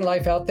were alien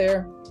life out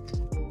there,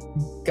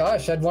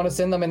 gosh, I'd want to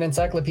send them an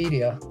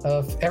encyclopedia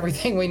of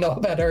everything we know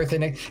about Earth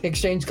and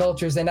exchange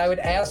cultures, and I would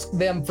ask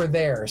them for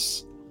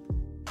theirs.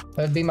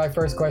 That'd be my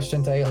first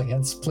question to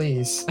aliens.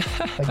 Please,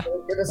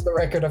 give us the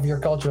record of your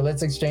culture.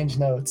 Let's exchange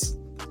notes.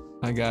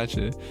 I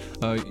gotcha.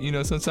 You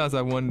know, sometimes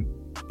I wonder,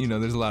 you know,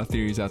 there's a lot of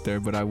theories out there,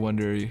 but I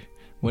wonder,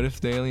 what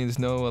if the aliens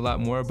know a lot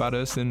more about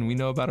us than we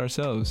know about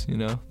ourselves? You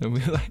know, and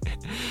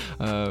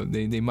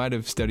we they might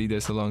have studied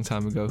us a long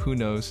time ago. Who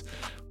knows?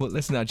 Well,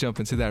 let's not jump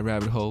into that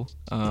rabbit hole.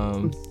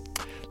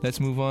 Let's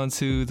move on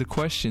to the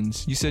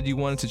questions. You said you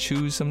wanted to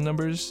choose some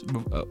numbers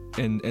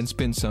and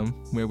spin some.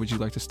 Where would you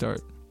like to start?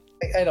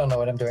 I don't know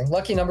what I'm doing.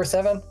 Lucky number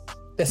 7.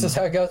 This is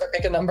how it goes. I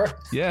pick a number.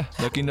 Yeah,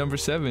 lucky number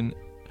 7.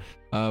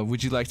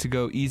 Would you like to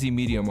go easy,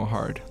 medium, or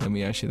hard? Let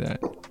me ask you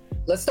that.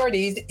 Let's start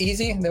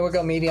easy, then we'll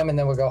go medium, and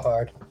then we'll go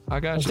hard. I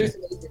got you. Let's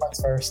do some easy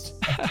ones first.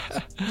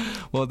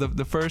 Well,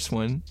 the first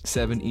one,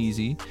 7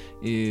 easy,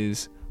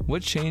 is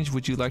what change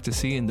would you like to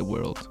see in the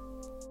world?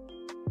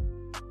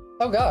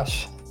 Oh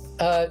gosh,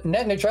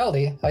 net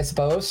neutrality, I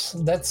suppose.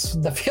 That's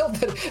the field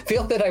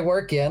that I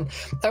work in.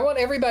 I want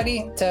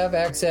everybody to have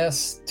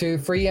access to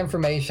free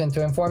information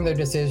to inform their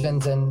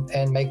decisions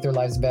and make their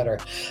lives better.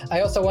 I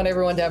also want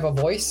everyone to have a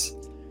voice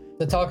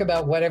to talk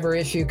about whatever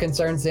issue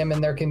concerns them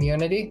in their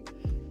community.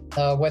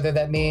 Whether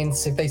that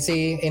means if they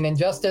see an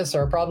injustice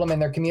or a problem in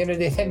their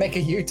community, they make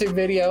a YouTube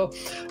video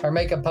or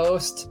make a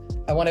post.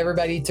 I want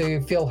everybody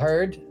to feel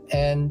heard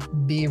and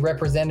be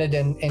represented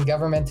in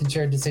government and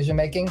shared decision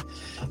making.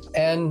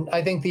 And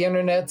I think the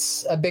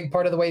internet's a big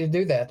part of the way to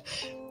do that.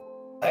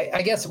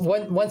 I guess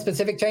one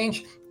specific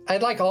change,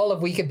 I'd like all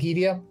of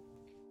Wikipedia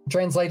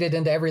translated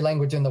into every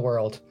language in the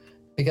world.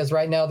 Because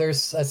right now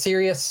there's a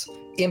serious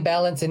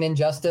imbalance and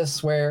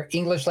injustice where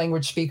English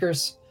language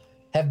speakers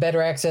have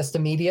better access to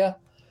media.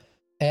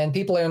 And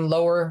people in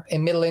lower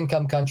and middle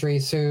income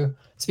countries who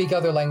speak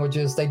other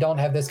languages, they don't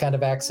have this kind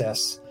of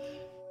access.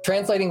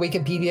 Translating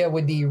Wikipedia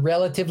would be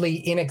relatively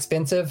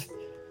inexpensive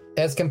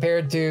as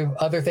compared to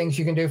other things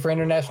you can do for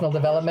international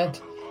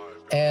development.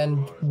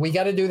 And we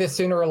got to do this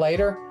sooner or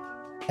later.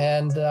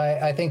 And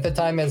I think the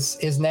time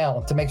is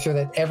now to make sure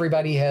that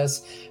everybody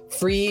has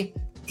free,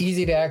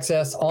 easy to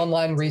access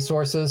online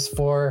resources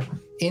for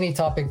any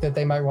topic that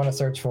they might want to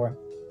search for.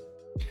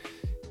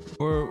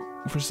 Or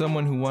for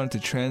someone who wanted to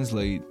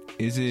translate,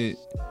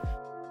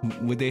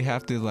 would they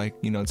have to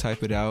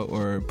type it out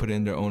or put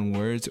in their own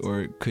words,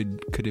 or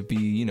could it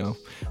be,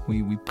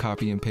 we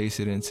copy and paste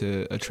it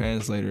into a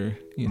translator,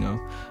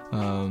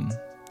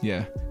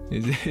 yeah.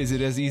 Is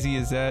it as easy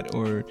as that,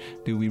 or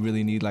do we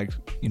really need a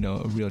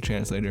real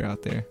translator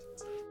out there?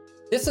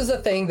 This is a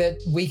thing that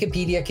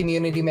Wikipedia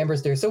community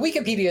members do. So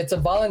Wikipedia, it's a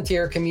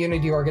volunteer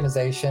community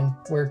organization.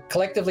 We're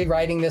collectively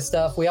writing this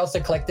stuff. We also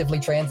collectively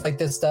translate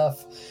this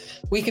stuff.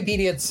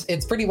 Wikipedia,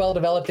 it's pretty well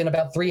developed in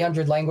about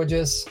 300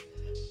 languages.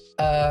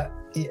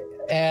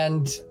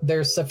 And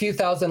there's a few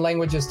thousand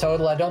languages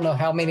total. I don't know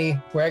how many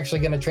we're actually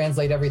going to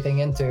translate everything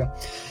into.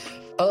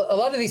 A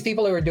lot of these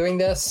people who are doing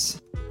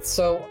this,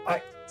 so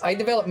I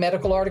develop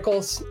medical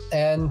articles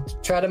and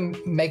try to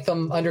make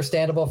them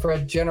understandable for a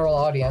general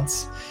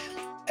audience.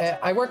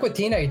 I work with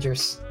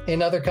teenagers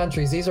in other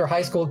countries. These are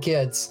high school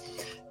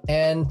kids,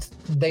 and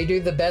they do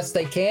the best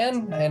they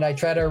can, and I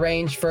try to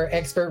arrange for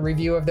expert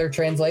review of their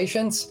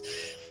translations.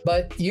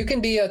 But you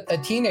can be a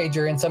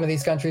teenager in some of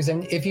these countries,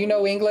 and if you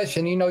know English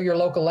and you know your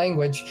local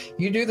language,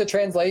 you do the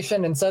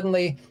translation and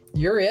suddenly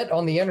you're it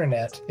on the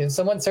internet. If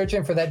someone's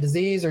searching for that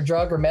disease or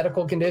drug or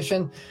medical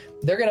condition,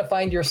 they're going to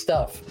find your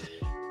stuff.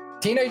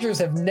 Teenagers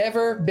have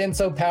never been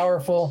so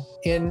powerful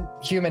in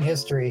human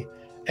history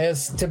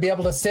as to be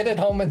able to sit at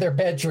home in their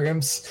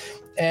bedrooms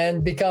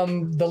and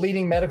become the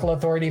leading medical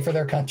authority for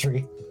their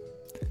country.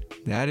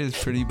 That is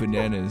pretty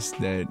bananas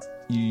that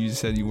you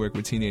said you work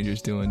with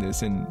teenagers doing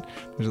this, and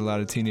there's a lot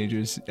of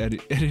teenagers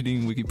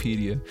editing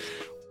Wikipedia.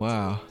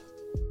 Wow.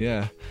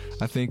 Yeah,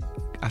 I think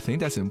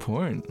that's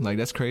important.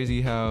 That's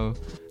crazy how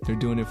they're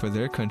doing it for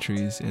their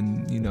countries,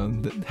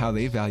 and how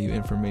they value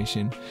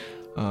information.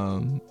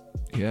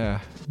 Yeah,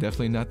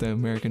 definitely not the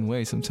American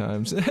way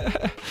sometimes.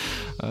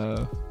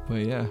 But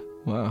yeah,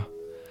 wow.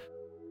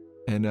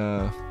 And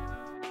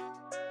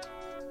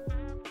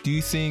do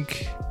you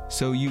think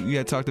so? You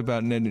had talked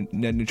about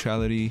net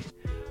neutrality.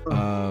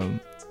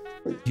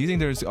 Do you think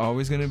there's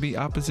always going to be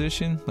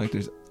opposition?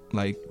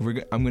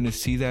 I'm going to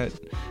see that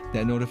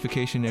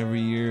notification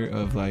every year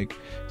of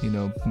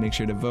make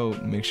sure to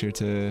vote, make sure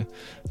to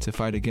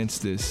fight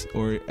against this,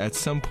 or at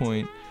some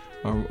point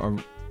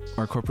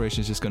our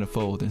corporation is just going to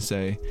fold and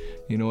say,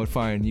 you know what,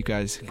 fine, you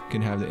guys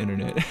can have the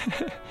internet.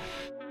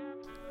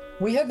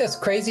 We had this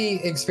crazy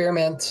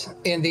experiment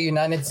in the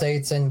United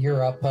States and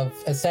Europe of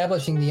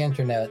establishing the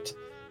internet.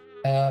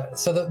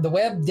 So the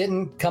web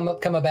didn't come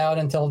about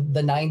until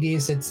the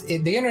 90s.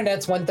 The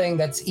internet's one thing,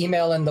 that's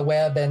email and the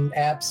web and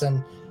apps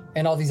and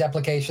and all these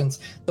applications.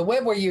 The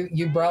web, where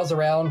you browse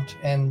around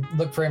and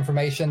look for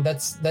information,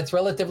 that's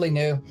relatively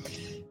new.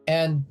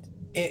 And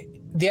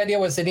the idea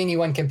was that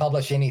anyone can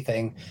publish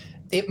anything.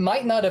 It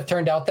might not have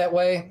turned out that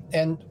way.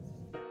 And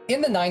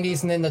in the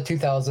 90s and in the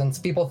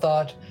 2000s, people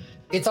thought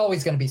it's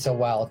always going to be so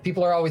wild.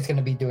 People are always going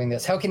to be doing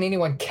this. How can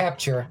anyone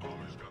capture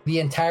the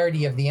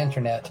entirety of the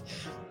internet?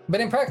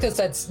 But in practice,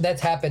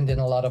 that's happened in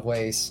a lot of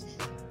ways.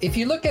 If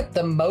you look at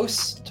the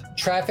most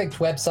trafficked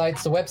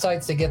websites, the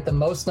websites that get the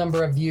most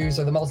number of views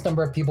or the most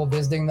number of people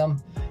visiting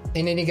them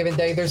in any given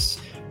day, there's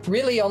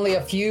really only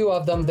a few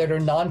of them that are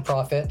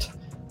nonprofit.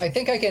 I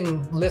think I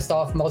can list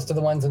off most of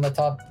the ones in the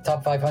top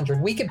 500.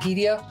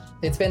 Wikipedia,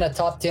 it's been a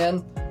top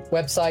 10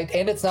 website,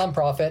 and it's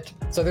nonprofit,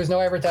 so there's no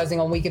advertising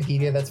on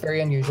Wikipedia. That's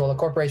very unusual. A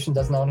corporation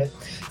doesn't own it.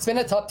 It's been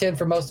a top 10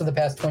 for most of the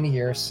past 20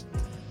 years.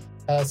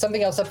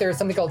 Something else up there is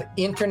something called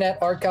Internet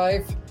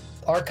Archive,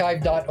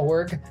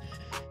 archive.org.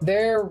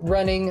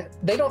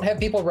 They don't have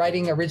people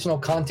writing original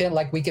content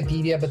like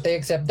Wikipedia, but they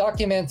accept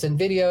documents and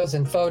videos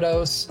and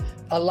photos,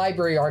 a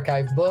library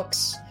archive,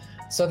 books.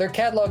 So they're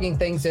cataloging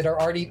things that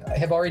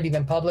have already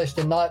been published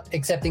and not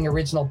accepting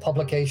original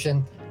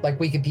publication like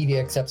Wikipedia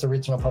accepts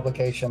original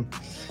publication.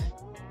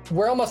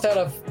 We're almost out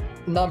of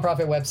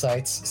nonprofit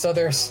websites. So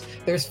there's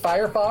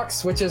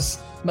Firefox, which is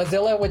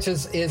Mozilla, which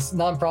is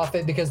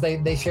nonprofit because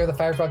they share the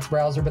Firefox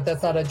browser, but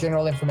that's not a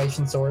general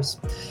information source.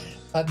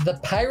 The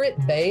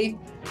Pirate Bay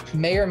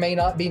may or may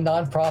not be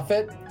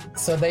nonprofit,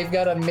 so they've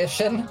got a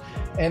mission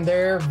and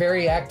they're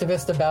very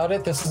activist about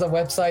it. This is a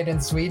website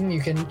in Sweden.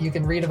 You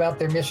can read about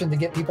their mission to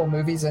get people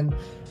movies and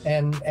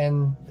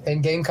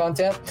game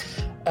content.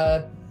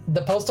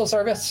 The Postal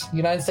Service,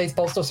 United States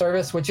Postal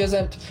Service, which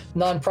isn't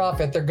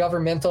nonprofit, they're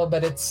governmental,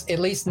 but it's at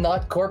least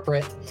not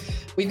corporate.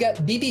 We've got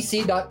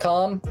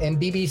BBC.com and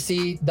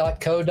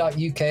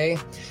BBC.co.uk,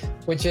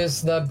 which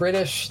is the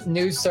British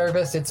news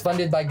service. It's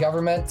funded by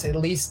government. At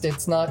least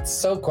it's not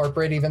so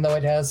corporate, even though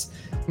it has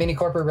many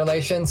corporate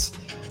relations.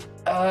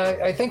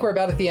 I think we're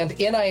about at the end.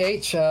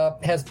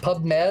 NIH has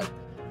PubMed,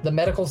 the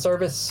medical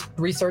service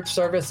research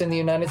service in the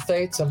United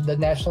States of the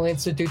National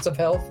Institutes of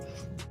Health.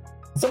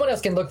 Someone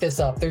else can look this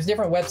up. There's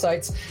different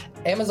websites.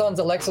 Amazon's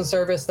Alexa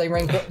service, they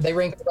rank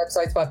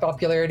websites by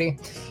popularity.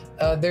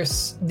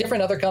 There's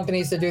different other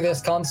companies that do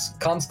this,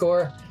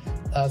 ComScore,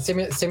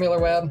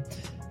 SimilarWeb.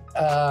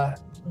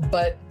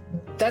 But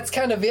that's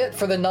kind of it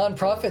for the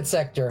nonprofit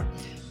sector.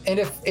 And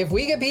if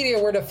Wikipedia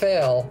were to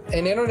fail,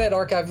 and Internet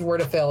Archive were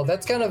to fail,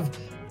 that's kind of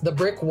the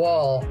brick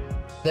wall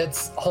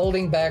that's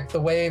holding back the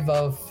wave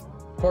of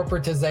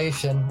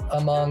corporatization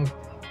among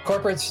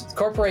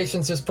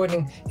corporations, just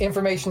putting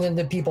information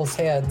into people's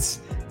heads,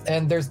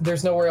 and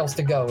there's nowhere else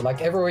to go.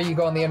 Like everywhere you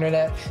go on the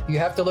internet, you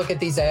have to look at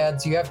these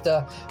ads.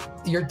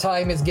 Your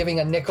time is giving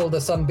a nickel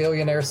to some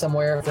billionaire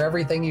somewhere for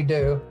everything you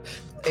do.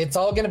 It's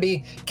all going to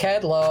be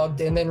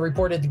cataloged and then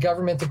reported to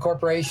government, to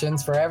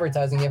corporations for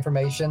advertising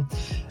information.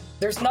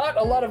 There's not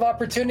a lot of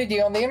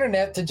opportunity on the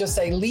internet to just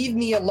say, leave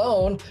me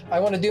alone. I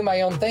want to do my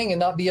own thing and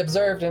not be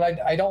observed. And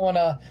I don't want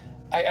to,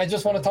 I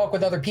just want to talk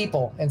with other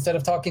people instead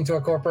of talking to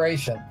a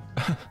corporation.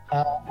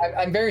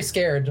 I'm very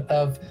scared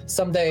of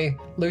someday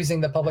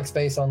losing the public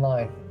space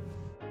online.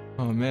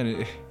 Oh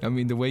man,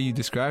 the way you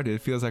described it,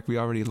 it feels like we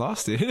already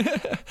lost it.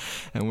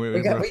 And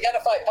we got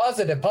to fight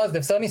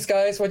positive. Sunny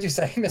skies. What'd you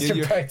say,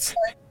 Mr. Brightside?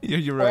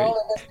 You're right. We're all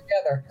in this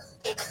together.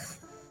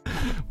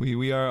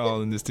 We are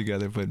all in this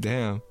together, but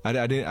damn,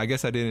 I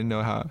guess I didn't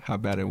know how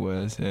bad it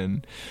was,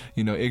 and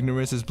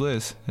ignorance is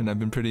bliss, and I've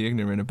been pretty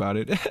ignorant about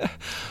it.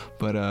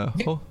 But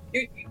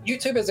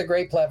YouTube is a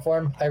great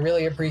platform. I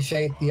really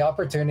appreciate the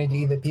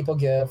opportunity that people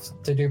give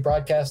to do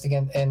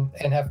broadcasting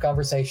and have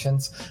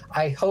conversations.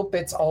 I hope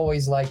it's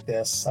always like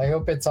this. I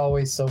hope it's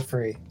always so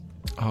free.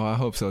 Oh, I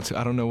hope so too.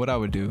 I don't know what I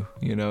would do,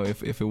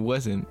 if it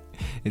wasn't.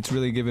 It's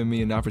really given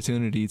me an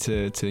opportunity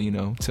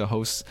to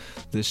host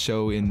this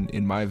show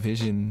in my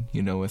vision,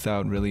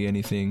 without really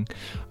anything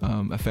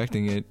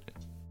affecting it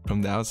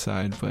from the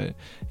outside. But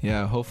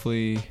yeah,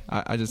 hopefully,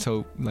 I just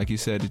hope, like you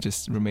said, it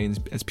just remains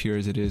as pure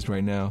as it is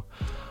right now.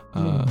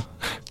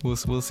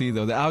 We'll see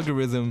though. The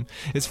algorithm,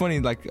 it's funny,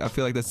 like I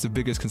feel like that's the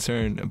biggest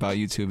concern about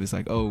YouTube is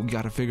like, oh, we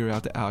got to figure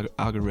out the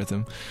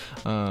algorithm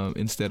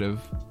instead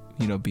of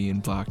being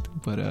blocked.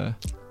 But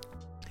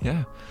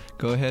yeah,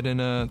 go ahead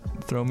and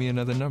throw me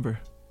another number.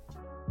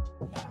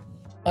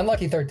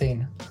 Unlucky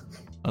 13.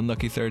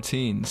 Unlucky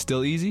 13.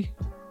 Still easy?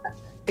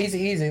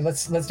 Easy.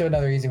 Let's do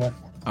another easy one.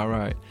 All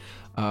right.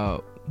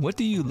 What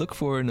do you look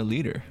for in a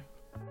leader?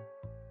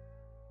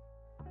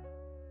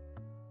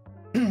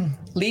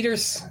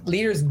 Leaders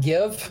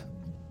give.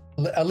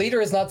 A leader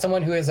is not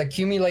someone who has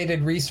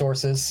accumulated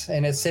resources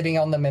and is sitting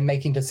on them and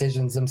making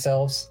decisions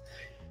themselves.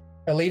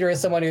 A leader is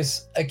someone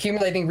who's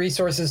accumulating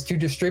resources to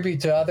distribute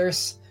to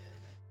others,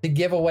 to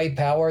give away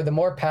power. The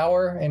more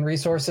power and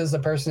resources the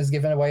person is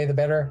giving away, the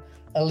better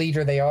a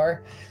leader they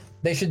are.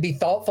 They should be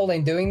thoughtful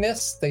in doing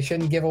this. They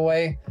shouldn't give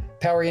away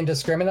power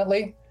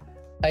indiscriminately.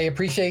 I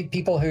appreciate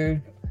people who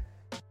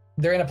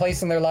they're in a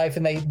place in their life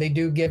and they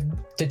do give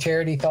to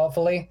charity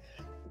thoughtfully.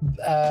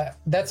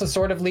 That's a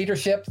sort of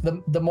leadership.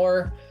 The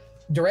more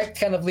direct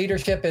kind of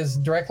leadership is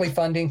directly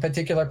funding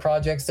particular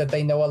projects that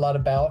they know a lot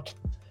about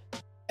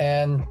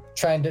and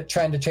trying to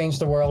change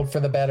the world for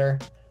the better.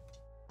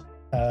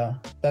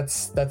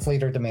 That's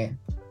leader to me.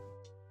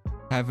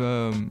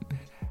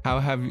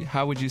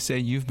 How would you say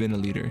you've been a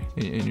leader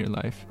in your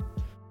life?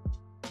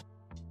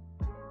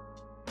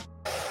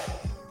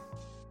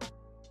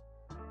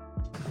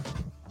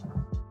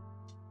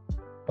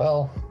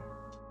 Well,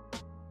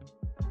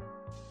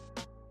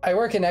 I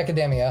work in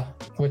academia,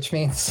 which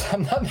means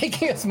I'm not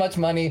making as much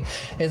money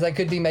as I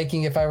could be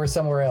making if I were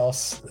somewhere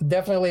else.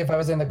 Definitely, if I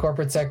was in the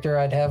corporate sector,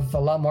 I'd have a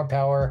lot more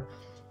power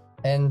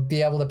and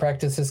be able to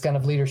practice this kind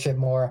of leadership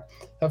more.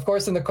 Of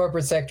course, in the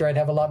corporate sector, I'd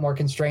have a lot more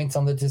constraints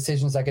on the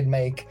decisions I could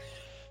make.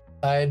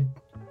 I'd,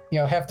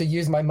 have to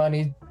use my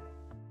money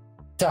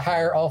to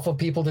hire awful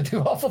people to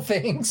do awful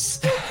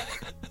things.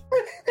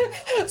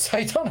 So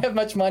I don't have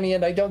much money,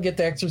 and I don't get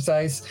to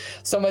exercise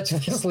so much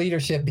of this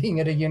leadership being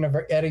at a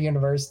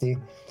university.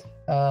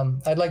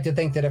 I'd like to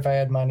think that if I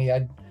had money,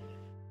 I'd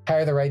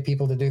hire the right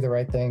people to do the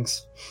right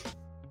things.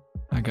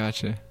 I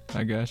gotcha.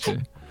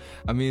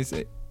 I mean,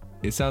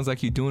 it sounds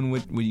like you're doing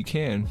what you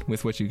can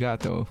with what you got,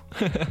 though.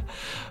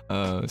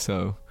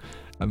 So,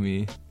 I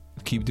mean,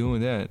 keep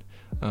doing that.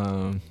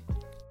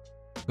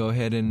 Go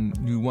ahead, and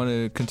you want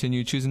to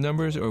continue choosing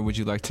numbers, or would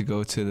you like to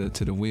go to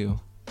the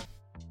wheel?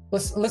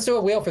 Let's do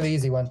a wheel for the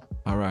easy one.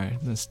 All right,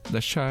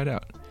 let's try it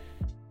out.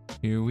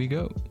 Here we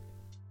go.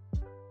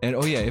 And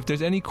if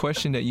there's any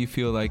question that you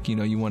feel like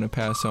you want to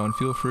pass on,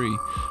 feel free.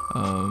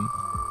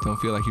 Don't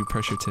feel like you're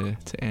pressured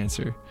to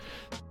answer.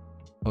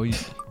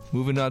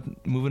 Moving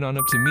on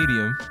up to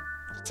medium.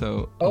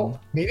 So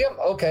medium?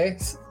 Okay.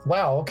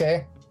 Wow,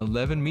 okay.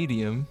 11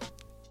 medium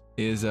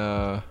is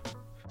so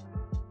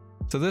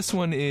this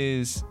one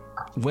is,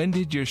 when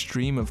did your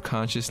stream of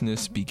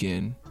consciousness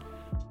begin?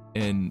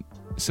 And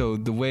so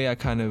the way I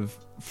kind of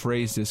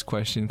phrase this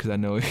question, because I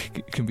know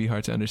it can be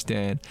hard to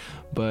understand,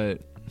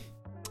 but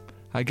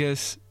I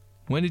guess,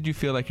 when did you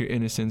feel like your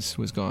innocence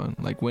was gone?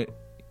 Like, when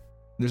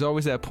there's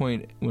always that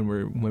point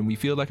when we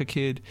feel like a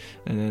kid,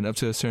 and then up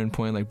to a certain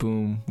point, like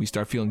boom, we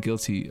start feeling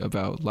guilty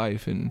about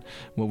life and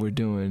what we're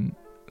doing.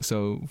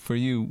 So for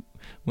you,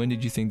 when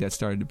did you think that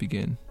started to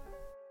begin?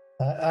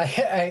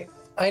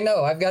 I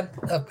know I've got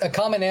a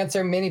common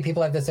answer. Many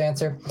people have this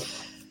answer.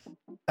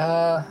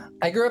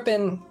 I grew up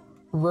in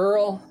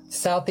rural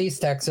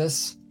Southeast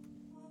Texas,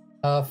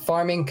 a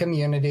farming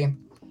community.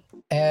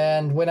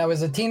 And when I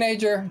was a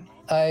teenager,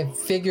 I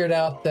figured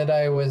out that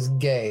I was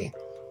gay.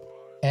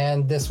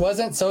 And this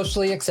wasn't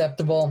socially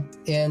acceptable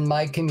in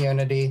my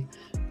community.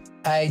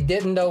 I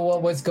didn't know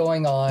what was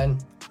going on.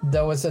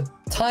 There was a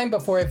time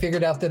before I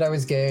figured out that I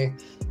was gay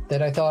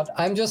that I thought,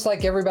 I'm just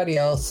like everybody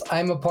else.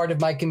 I'm a part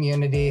of my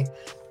community.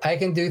 I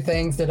can do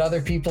things that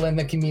other people in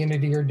the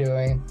community are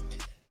doing.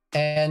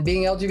 And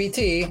being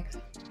LGBT,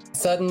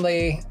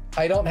 suddenly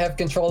I don't have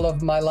control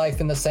of my life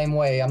in the same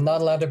way. I'm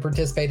not allowed to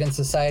participate in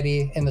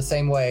society in the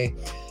same way.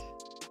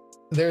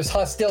 There's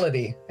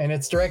hostility, and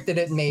it's directed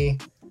at me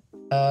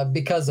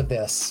because of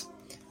this.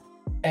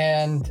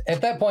 And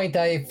at that point,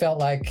 I felt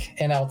like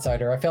an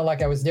outsider. I felt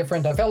like I was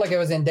different. I felt like I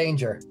was in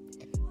danger.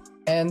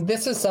 And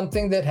this is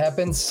something that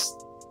happens.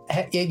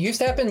 It used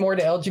to happen more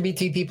to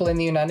LGBT people in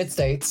the United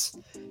States.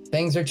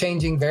 Things are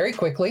changing very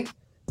quickly,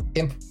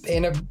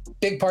 in a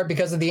big part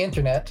because of the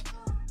internet.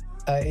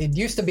 It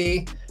used to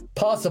be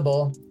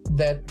possible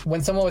that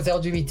when someone was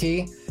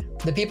LGBT,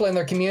 the people in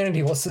their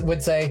community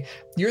would say,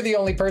 you're the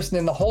only person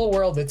in the whole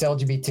world that's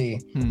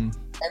LGBT. And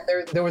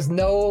there was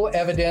no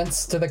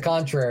evidence to the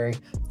contrary.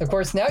 Of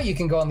course, now you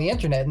can go on the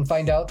internet and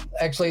find out,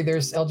 actually,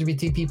 there's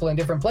LGBT people in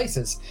different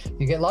places.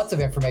 You get lots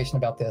of information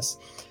about this.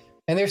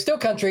 And there's still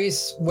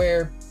countries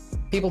where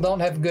people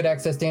don't have good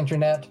access to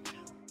internet.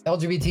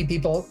 LGBT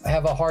people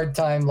have a hard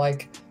time,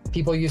 like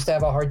people used to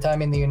have a hard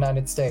time in the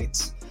United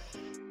States.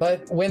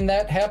 But when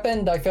that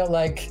happened, I felt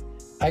like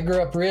I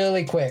grew up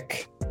really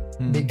quick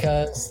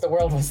because the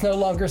world was no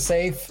longer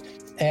safe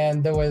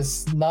and there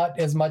was not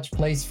as much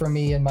place for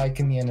me in my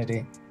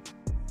community.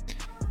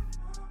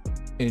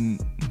 And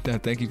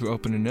thank you for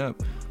opening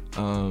up.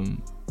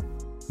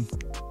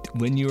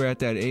 When you were at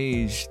that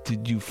age,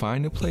 did you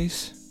find a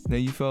place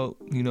that you felt,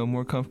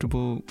 more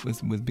comfortable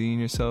with being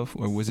yourself,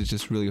 or was it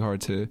just really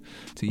hard to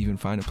even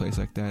find a place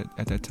like that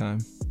at that time?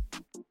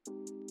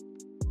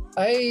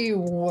 I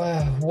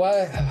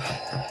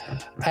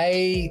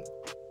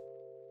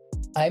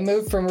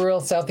moved from rural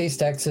Southeast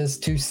Texas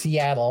to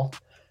Seattle,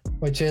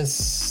 which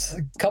is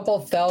a couple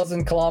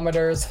thousand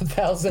kilometers,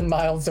 1,000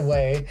 miles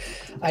away.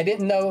 I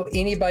didn't know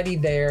anybody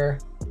there.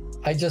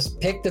 I just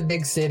picked a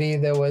big city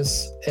that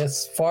was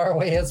as far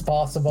away as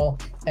possible,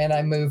 and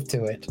I moved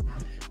to it.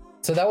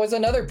 So that was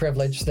another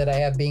privilege that I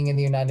have being in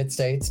the United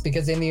States,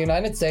 because in the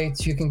United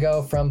States, you can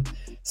go from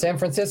San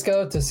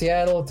Francisco to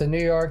Seattle to New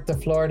York to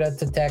Florida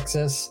to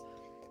Texas.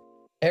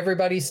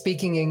 Everybody's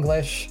speaking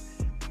English.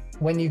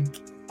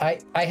 I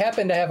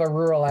happen to have a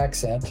rural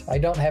accent. I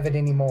don't have it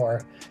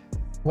anymore.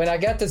 When I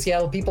got to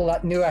Seattle, people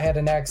knew I had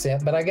an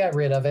accent, but I got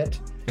rid of it.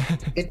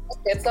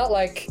 It's not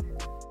like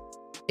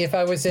if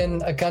I was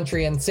in a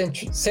country in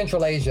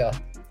Central Asia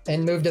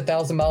and moved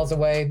 1,000 miles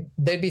away,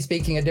 they'd be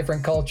speaking a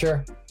different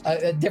culture,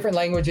 a different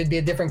language. It'd be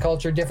a different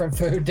culture, different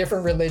food,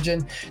 different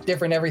religion,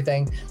 different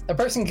everything. A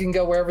person can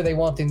go wherever they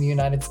want in the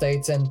United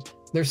States, and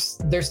they're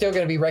still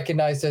going to be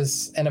recognized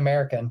as an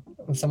American,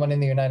 someone in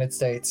the United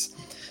States.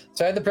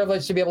 So I had the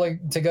privilege to be able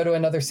to go to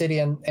another city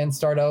and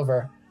start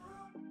over,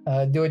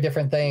 do a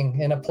different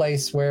thing in a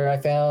place where I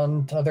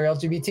found other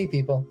LGBT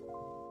people.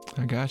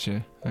 I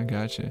gotcha.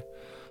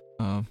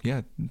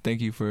 Yeah,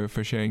 thank you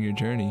for sharing your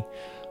journey.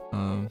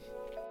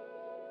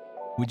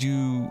 Would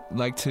you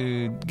like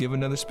to give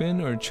another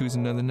spin or choose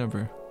another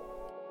number?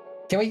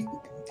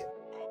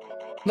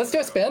 Let's do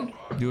a spin.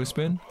 Do a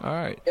spin? All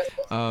right.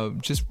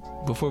 Yep. Just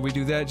before we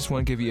do that, just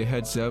want to give you a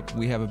heads up.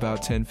 We have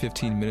about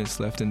 10-15 minutes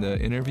left in the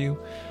interview.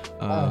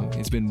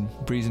 It's been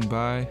breezing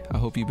by. I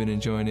hope you've been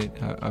enjoying it.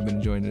 I've been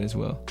enjoying it as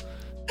well.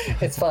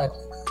 It's fun.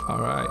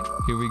 All right,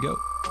 here we go.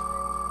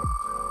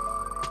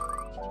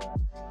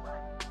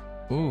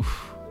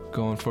 Oof,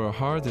 going for a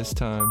hard this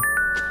time.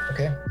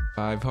 Okay.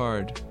 5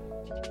 hard.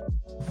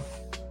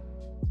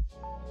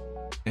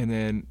 And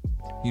then,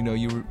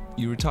 you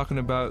were talking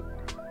about,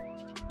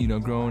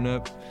 growing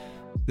up.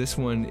 This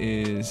one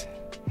is,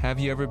 have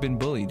you ever been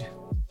bullied?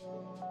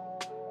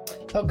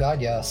 Oh God,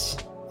 yes.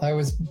 I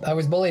was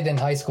bullied in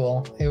high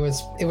school. It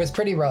was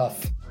pretty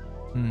rough.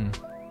 Do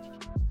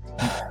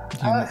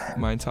you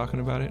mind talking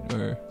about it,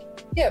 or?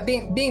 Yeah,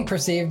 being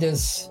perceived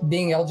as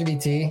being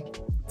LGBT.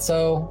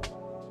 So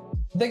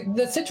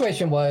the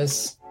situation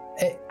was,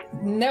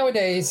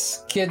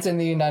 nowadays kids in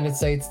the United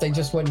States, they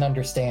just wouldn't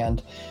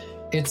understand.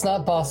 It's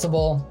not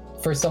possible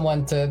for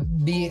someone to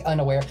be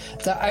unaware.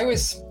 So I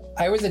was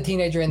a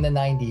teenager in the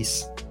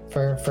 90s,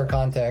 for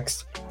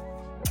context.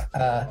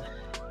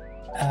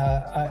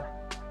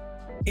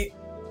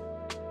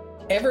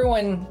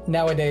 Everyone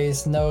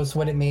nowadays knows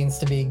what it means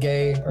to be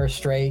gay or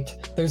straight.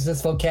 There's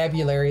this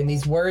vocabulary and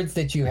these words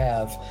that you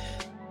have.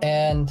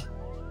 And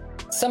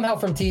somehow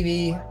from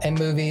TV and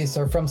movies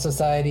or from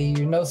society,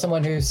 you know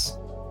someone who's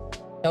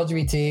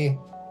LGBT.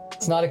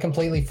 It's not a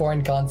completely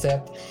foreign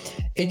concept.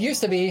 It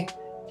used to be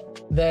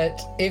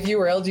that if you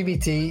were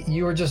LGBT,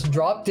 you were just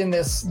dropped in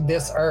this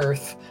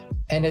earth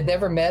and had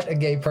never met a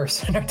gay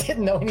person or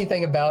didn't know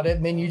anything about it.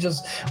 And then you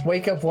just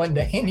wake up one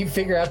day and you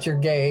figure out you're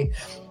gay.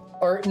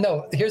 Or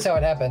no, here's how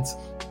it happens.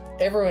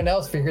 Everyone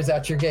else figures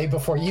out you're gay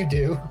before you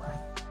do.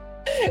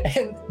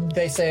 And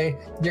they say,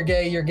 you're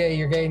gay, you're gay,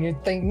 you're gay. And you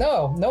think,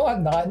 no,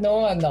 I'm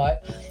not.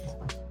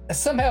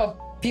 Somehow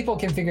people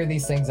can figure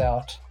these things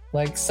out.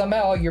 Like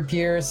somehow your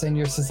peers and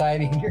your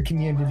society and your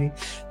community,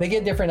 they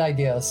get different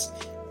ideas.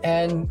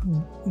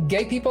 And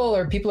gay people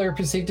or people who are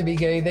perceived to be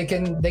gay, they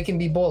can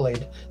be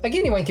bullied. Like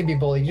anyone can be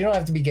bullied. You don't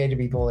have to be gay to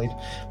be bullied.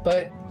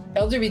 But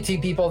LGBT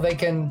people, they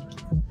can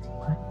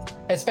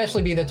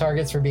especially be the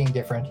targets for being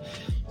different.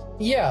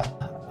 Yeah.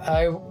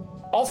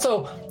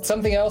 Also,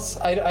 something else,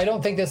 I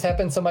don't think this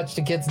happens so much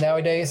to kids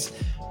nowadays,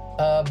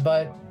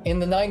 but in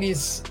the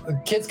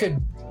 90s, kids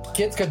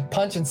could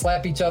punch and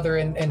slap each other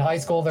in high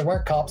school. There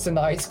weren't cops in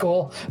the high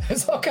school.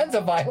 There's all kinds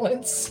of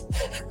violence.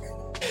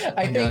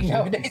 I think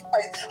nowadays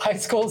high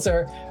schools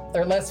are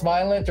less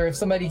violent, or if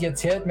somebody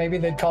gets hit, maybe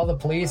they'd call the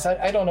police.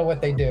 I don't know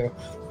what they do,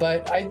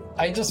 but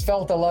I just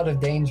felt a lot of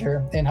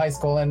danger in high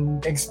school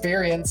and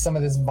experienced some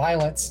of this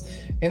violence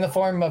in the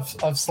form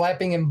of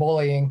slapping and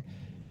bullying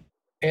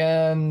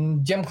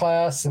in gym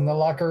class, in the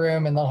locker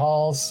room, in the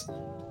halls.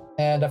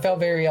 And I felt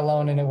very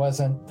alone, and it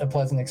wasn't a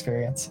pleasant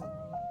experience.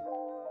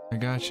 I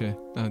gotcha.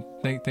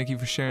 Thank you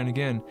for sharing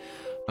again.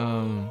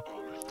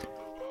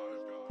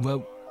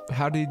 Well,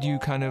 how did you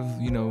kind of,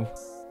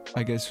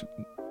 I guess,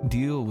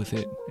 deal with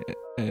it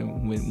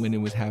when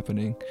it was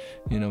happening?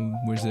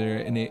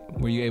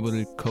 Were you able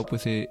to cope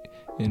with it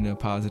in a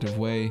positive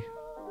way,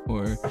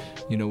 or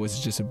was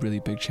it just a really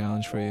big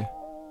challenge for you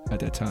at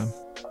that time?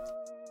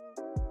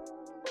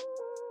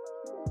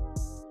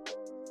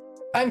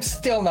 I'm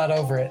still not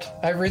over it.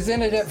 I've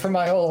resented it for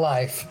my whole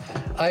life.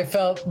 I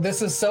felt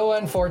this is so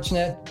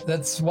unfortunate.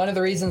 That's one of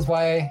the reasons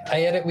why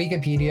I edit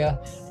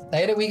Wikipedia. I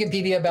edit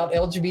Wikipedia about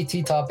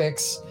LGBT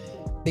topics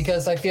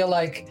because I feel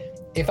like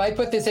if I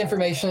put this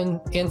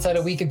information inside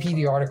a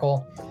Wikipedia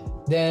article,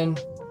 then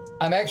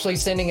I'm actually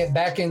sending it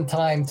back in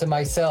time to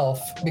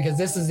myself, because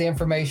this is the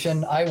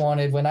information I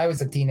wanted when I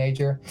was a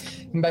teenager.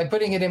 And by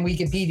putting it in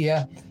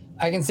Wikipedia,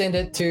 I can send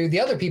it to the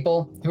other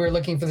people who are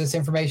looking for this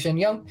information,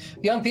 young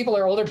people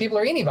or older people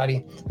or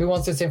anybody who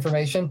wants this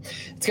information.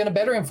 It's going to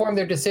better inform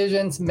their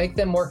decisions, make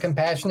them more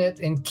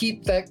compassionate, and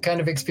keep that kind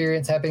of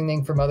experience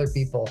happening from other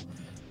people.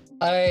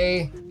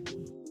 I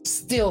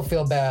still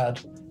feel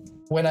bad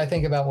when I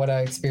think about what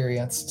I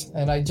experienced,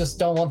 and I just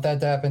don't want that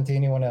to happen to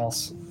anyone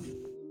else.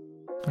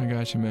 I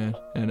got you, man.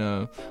 And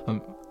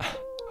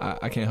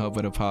I can't help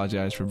but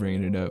apologize for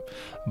bringing it up,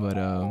 but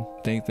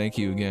thank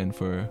you again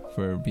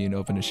for being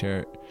open to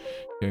share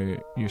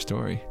your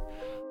story.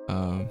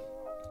 All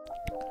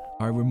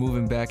right, we're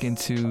moving back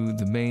into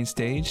the main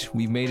stage.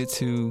 We've made it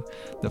to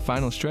the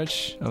final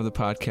stretch of the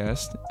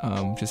podcast.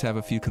 Just have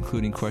a few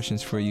concluding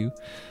questions for you.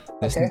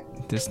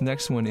 This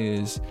next one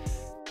is,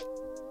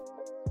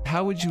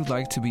 how would you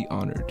like to be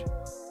honored?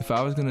 If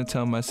I was going to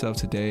tell myself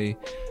today,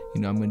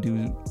 I'm going to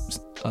do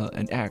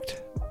an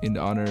act in the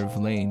honor of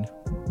Lane,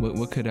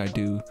 what could I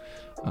do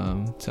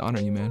to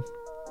honor you, man?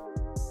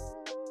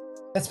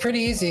 That's pretty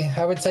easy.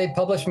 I would say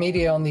publish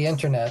media on the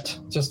internet,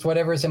 just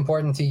whatever is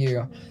important to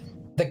you.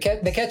 The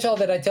catch-all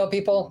that I tell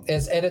people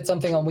is edit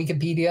something on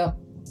Wikipedia.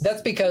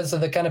 That's because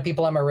of the kind of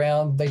people I'm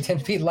around. They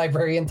tend to be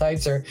librarian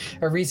types or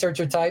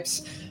researcher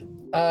types.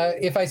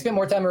 If I spend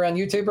more time around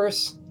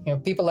YouTubers,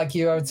 people like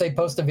you, I would say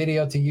post a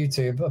video to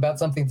YouTube about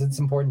something that's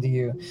important to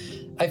you.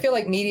 I feel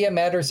like media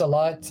matters a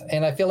lot,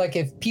 and I feel like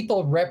if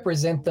people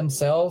represent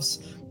themselves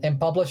and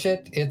publish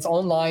it, it's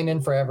online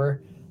and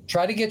forever.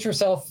 Try to get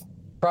yourself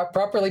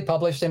properly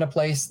published in a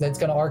place that's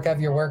going to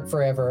archive your work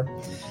forever.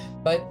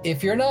 But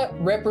if you're not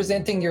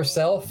representing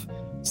yourself,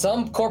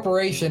 some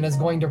corporation is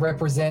going to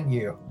represent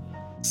you.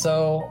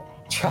 So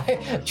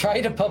try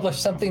to publish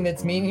something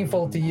that's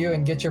meaningful to you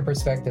and get your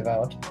perspective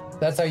out.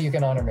 That's how you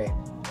can honor me.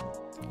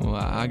 Well,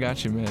 I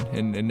got you,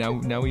 man. And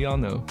now we all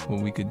know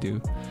what we could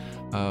do.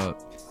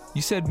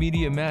 You said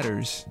media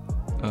matters.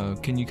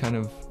 Can you kind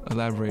of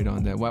elaborate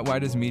on that? Why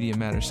does media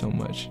matter so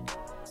much?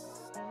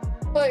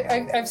 Well,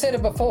 I've said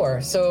it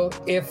before. So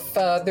if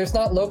there's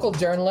not local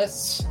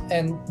journalists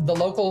and the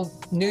local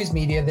news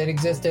media that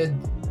existed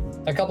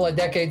a couple of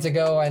decades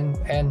ago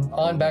and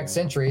on back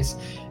centuries,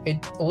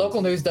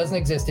 local news doesn't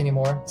exist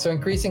anymore. So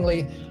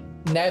increasingly,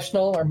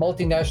 national or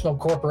multinational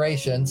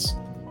corporations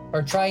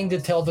are trying to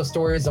tell the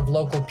stories of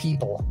local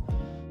people.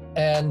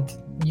 And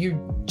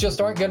you just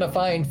aren't going to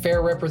find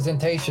fair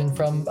representation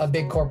from a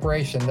big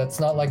corporation. That's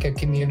not like a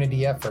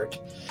community effort.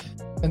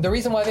 And the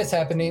reason why this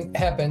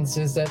happens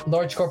is that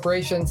large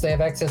corporations, they have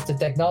access to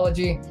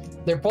technology.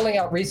 They're pulling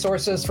out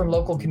resources from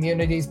local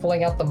communities,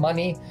 pulling out the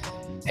money,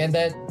 and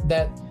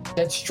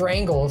that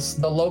strangles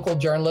the local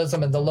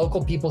journalism and the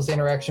local people's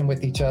interaction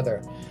with each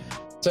other.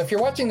 So if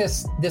you're watching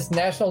this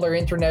national or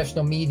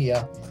international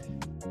media,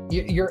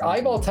 your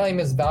eyeball time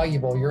is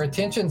valuable. Your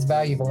attention's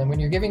valuable. And when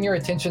you're giving your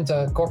attention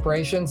to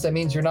corporations, that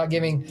means you're not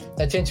giving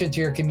attention to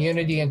your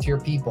community and to your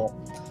people.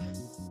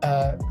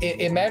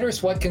 It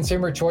matters what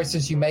consumer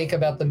choices you make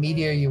about the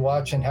media you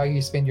watch and how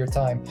you spend your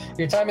time.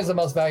 Your time is the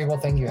most valuable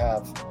thing you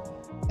have.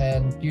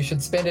 And you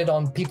should spend it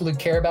on people who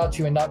care about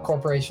you and not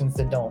corporations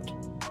that don't.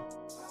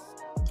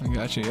 I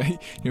got you.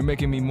 You're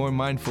making me more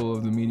mindful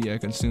of the media I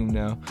consume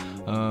now.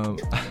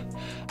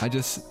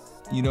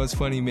 It's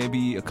funny,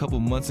 maybe a couple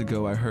months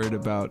ago, I heard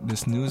about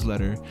this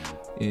newsletter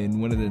in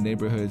one of the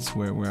neighborhoods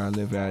where I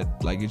live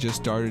at. Like, it just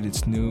started,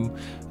 it's new,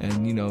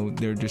 and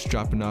they're just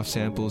dropping off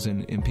samples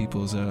in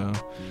people's in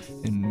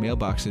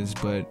mailboxes.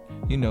 But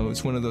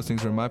it's one of those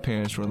things where my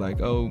parents were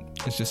like, oh,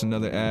 it's just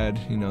another ad,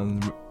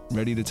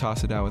 ready to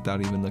toss it out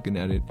without even looking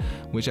at it,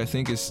 which I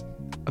think is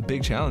a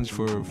big challenge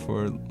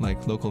for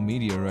like local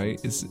media, right?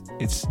 It's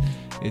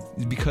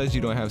because you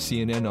don't have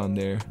CNN on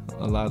there,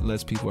 a lot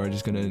less people are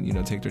just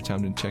gonna take their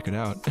time to check it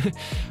out.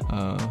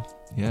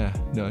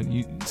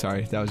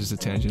 Sorry, that was just a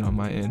tangent on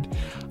my end.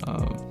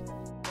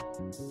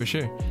 For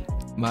sure.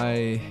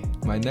 My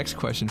next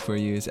question for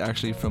you is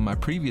actually from my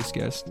previous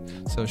guest,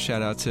 so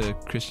shout out to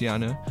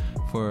Christiana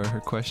for her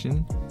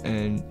question,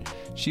 and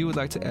she would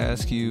like to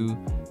ask you,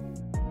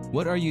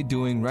 what are you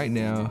doing right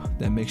now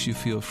that makes you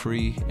feel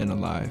free and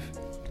alive?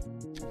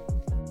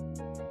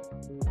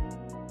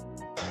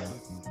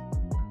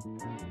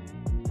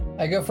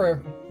 I go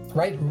for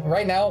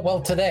right now.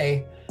 Well,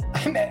 today,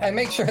 I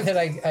make sure that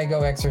I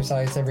go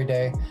exercise every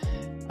day.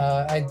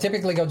 I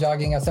typically go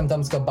jogging. I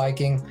sometimes go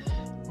biking,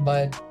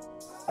 but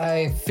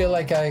I feel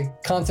like I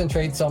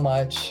concentrate so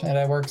much and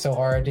I work so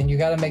hard. And you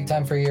got to make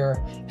time for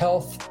your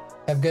health.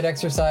 Have good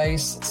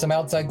exercise, some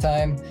outside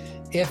time,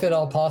 if at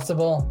all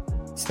possible.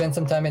 Spend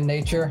some time in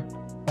nature.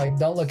 Like,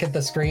 don't look at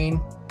the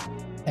screen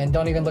and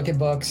don't even look at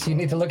books. You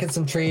need to look at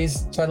some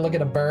trees, try to look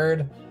at a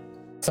bird,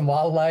 some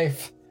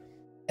wildlife,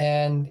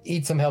 and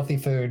eat some healthy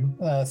food.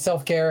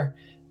 Self-care.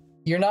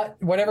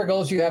 Whatever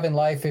goals you have in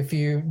life, if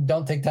you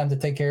don't take time to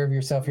take care of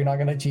yourself, you're not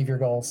going to achieve your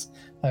goals.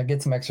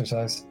 Get some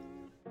exercise.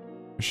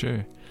 For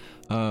sure.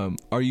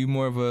 Are you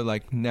more of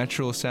a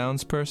natural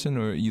sounds person,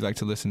 or you like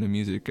to listen to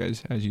music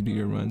as you do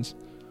your runs?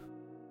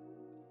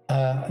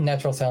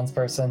 Natural sounds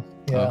person.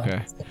 Yeah.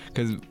 Okay.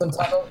 Because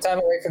some time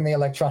away from the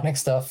electronic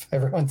stuff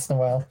every once in a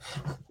while.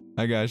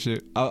 I got you.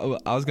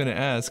 I was gonna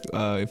ask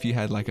if you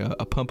had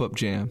a pump up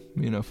jam,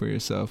 for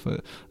yourself,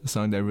 a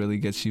song that really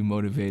gets you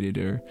motivated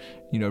or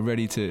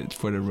ready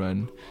for the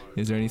run.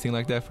 Is there anything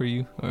like that for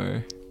you?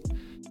 Or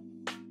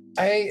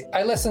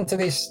I listen to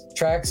these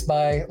tracks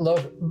by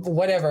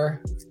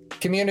whatever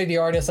community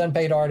artists,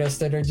 unpaid artists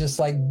that are just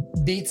like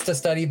beats to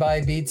study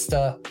by, beats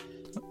to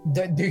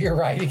do your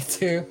writing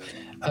to.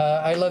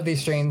 I love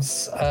these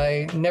streams.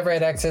 I never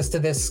had access to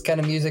this kind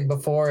of music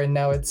before, and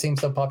now it seems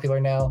so popular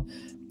now.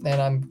 And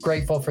I'm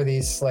grateful for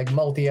these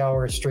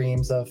multi-hour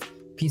streams of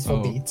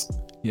peaceful beats.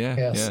 Yeah,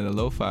 yes. The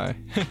lo-fi.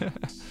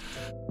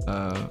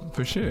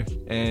 For sure.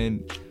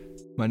 And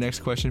my next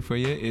question for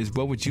you is,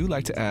 what would you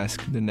like to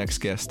ask the next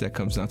guest that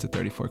comes down to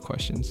 34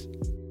 questions?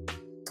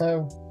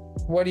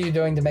 What are you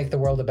doing to make the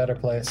world a better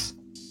place?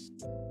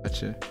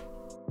 gotcha.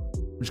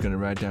 I'm just gonna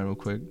write down real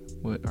quick.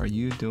 What are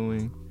you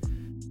doing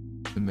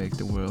to make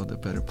the world a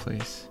better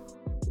place?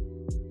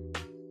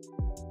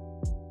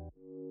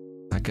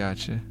 I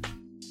gotcha.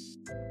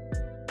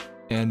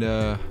 And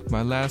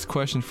my last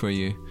question for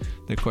you,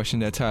 the question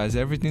that ties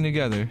everything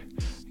together,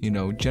 you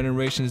know,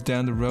 generations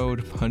down the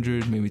road,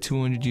 100, maybe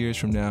 200 years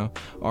from now,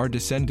 our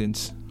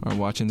descendants are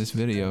watching this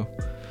video.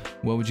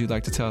 What would you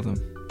like to tell them?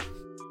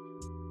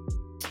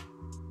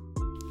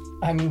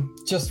 I'm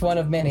just one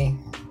of many.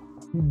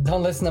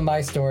 Don't listen to my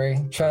story.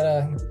 Try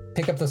to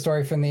pick up the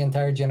story from the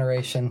entire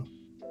generation.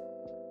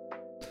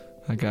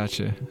 I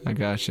gotcha.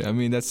 I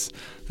mean, that's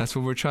what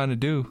we're trying to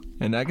do.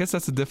 And I guess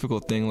that's a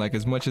difficult thing. Like,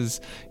 as much as,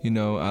 you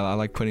know, I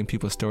like putting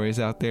people's stories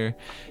out there,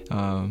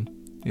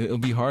 it'll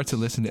be hard to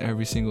listen to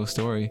every single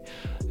story.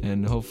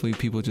 And hopefully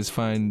people just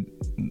find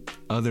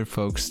other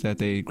folks that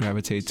they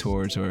gravitate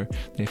towards or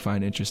they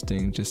find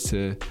interesting, just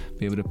to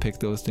be able to pick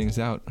those things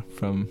out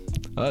from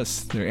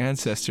us, their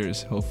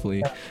ancestors,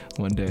 hopefully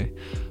one day.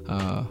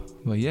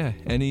 But yeah,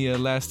 any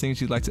last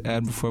things you'd like to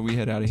add before we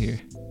head out of here?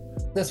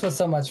 This was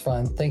so much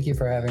fun. Thank you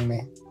for having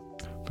me.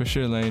 For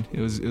sure, Lane.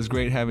 It was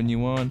great having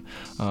you on.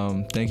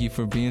 Thank you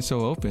for being so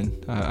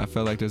open. I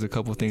felt like there's a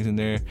couple things in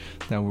there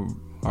that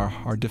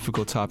are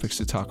difficult topics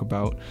to talk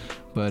about,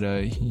 but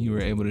you were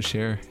able to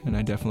share, and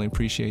I definitely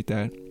appreciate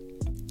that.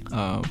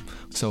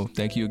 So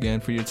thank you again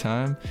for your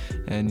time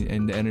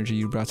and the energy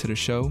you brought to the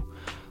show.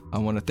 I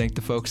want to thank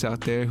the folks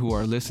out there who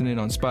are listening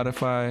on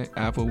Spotify,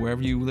 Apple,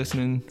 wherever you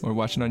listening or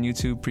watching on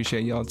YouTube.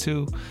 Appreciate y'all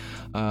too.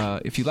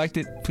 If you liked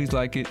it, please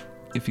like it.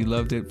 If you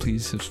loved it,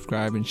 please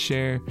subscribe and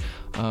share.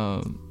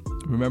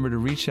 Remember to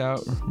reach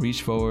out,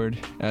 reach forward.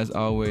 As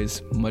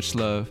always, much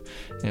love,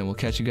 and we'll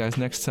catch you guys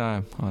next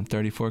time on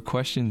 34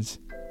 Questions.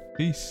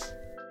 Peace.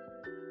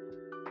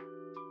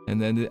 And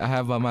then I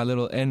have my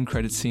little end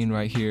credit scene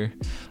right here.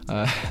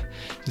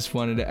 Just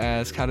wanted to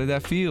ask, how did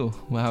that feel?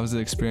 Well, how was the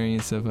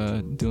experience of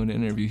doing the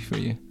interview for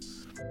you?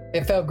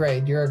 It felt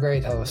great. You're a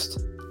great host.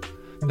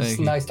 It's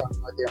nice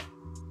talking with you.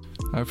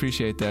 I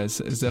appreciate that.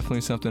 It's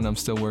definitely something I'm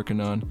still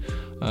working on,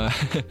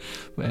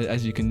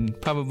 as you can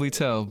probably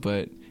tell,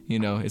 but you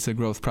know, it's a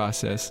growth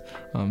process.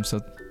 So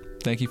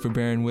thank you for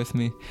bearing with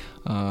me.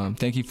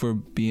 Thank you for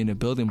being a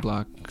building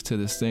block to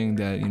this thing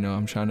that, you know,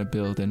 I'm trying to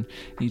build, and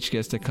each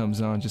guest that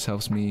comes on just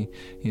helps me,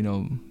 you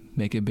know,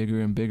 make it bigger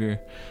and bigger.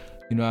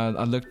 You know,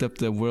 I looked up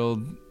the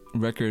world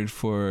record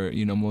for,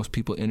 you know, most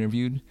people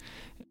interviewed.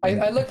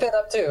 I looked that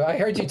up too. I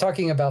heard you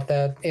talking about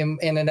that in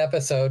an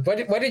episode.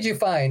 What did you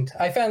find?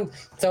 I found,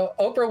 so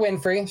Oprah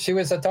Winfrey, she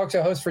was a talk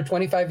show host for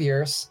 25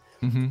 years.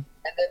 Mm-hmm. And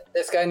then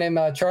this guy named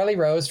Charlie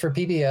Rose for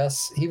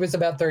PBS, he was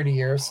about 30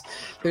 years.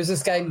 There's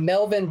this guy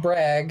Melvin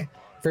Bragg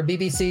for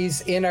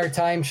BBC's In Our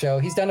Time show.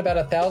 He's done about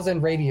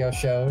 1,000 radio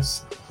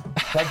shows.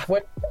 Like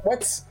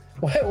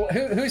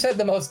who's had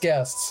the most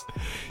guests?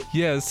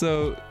 Yeah,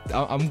 so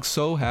I'm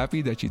so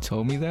happy that you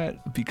told me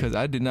that, because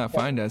I did not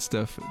find that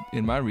stuff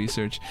in my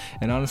research,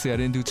 and honestly I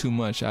didn't do too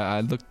much.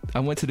 I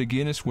went to the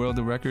Guinness World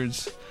of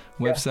Records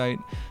website,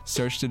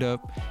 searched it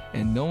up,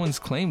 and no one's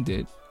claimed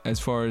it as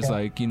far as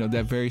like, you know,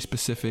 that very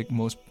specific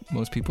most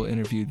people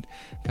interviewed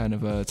kind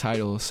of a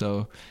title.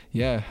 So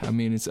yeah, I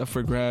mean, it's up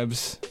for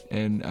grabs,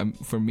 and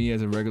for me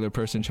as a regular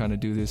person trying to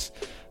do this,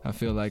 I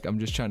feel like I'm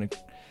just trying to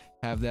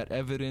have that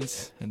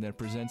evidence and then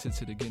present it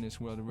to the Guinness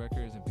World of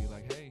Records and be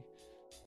like, hey,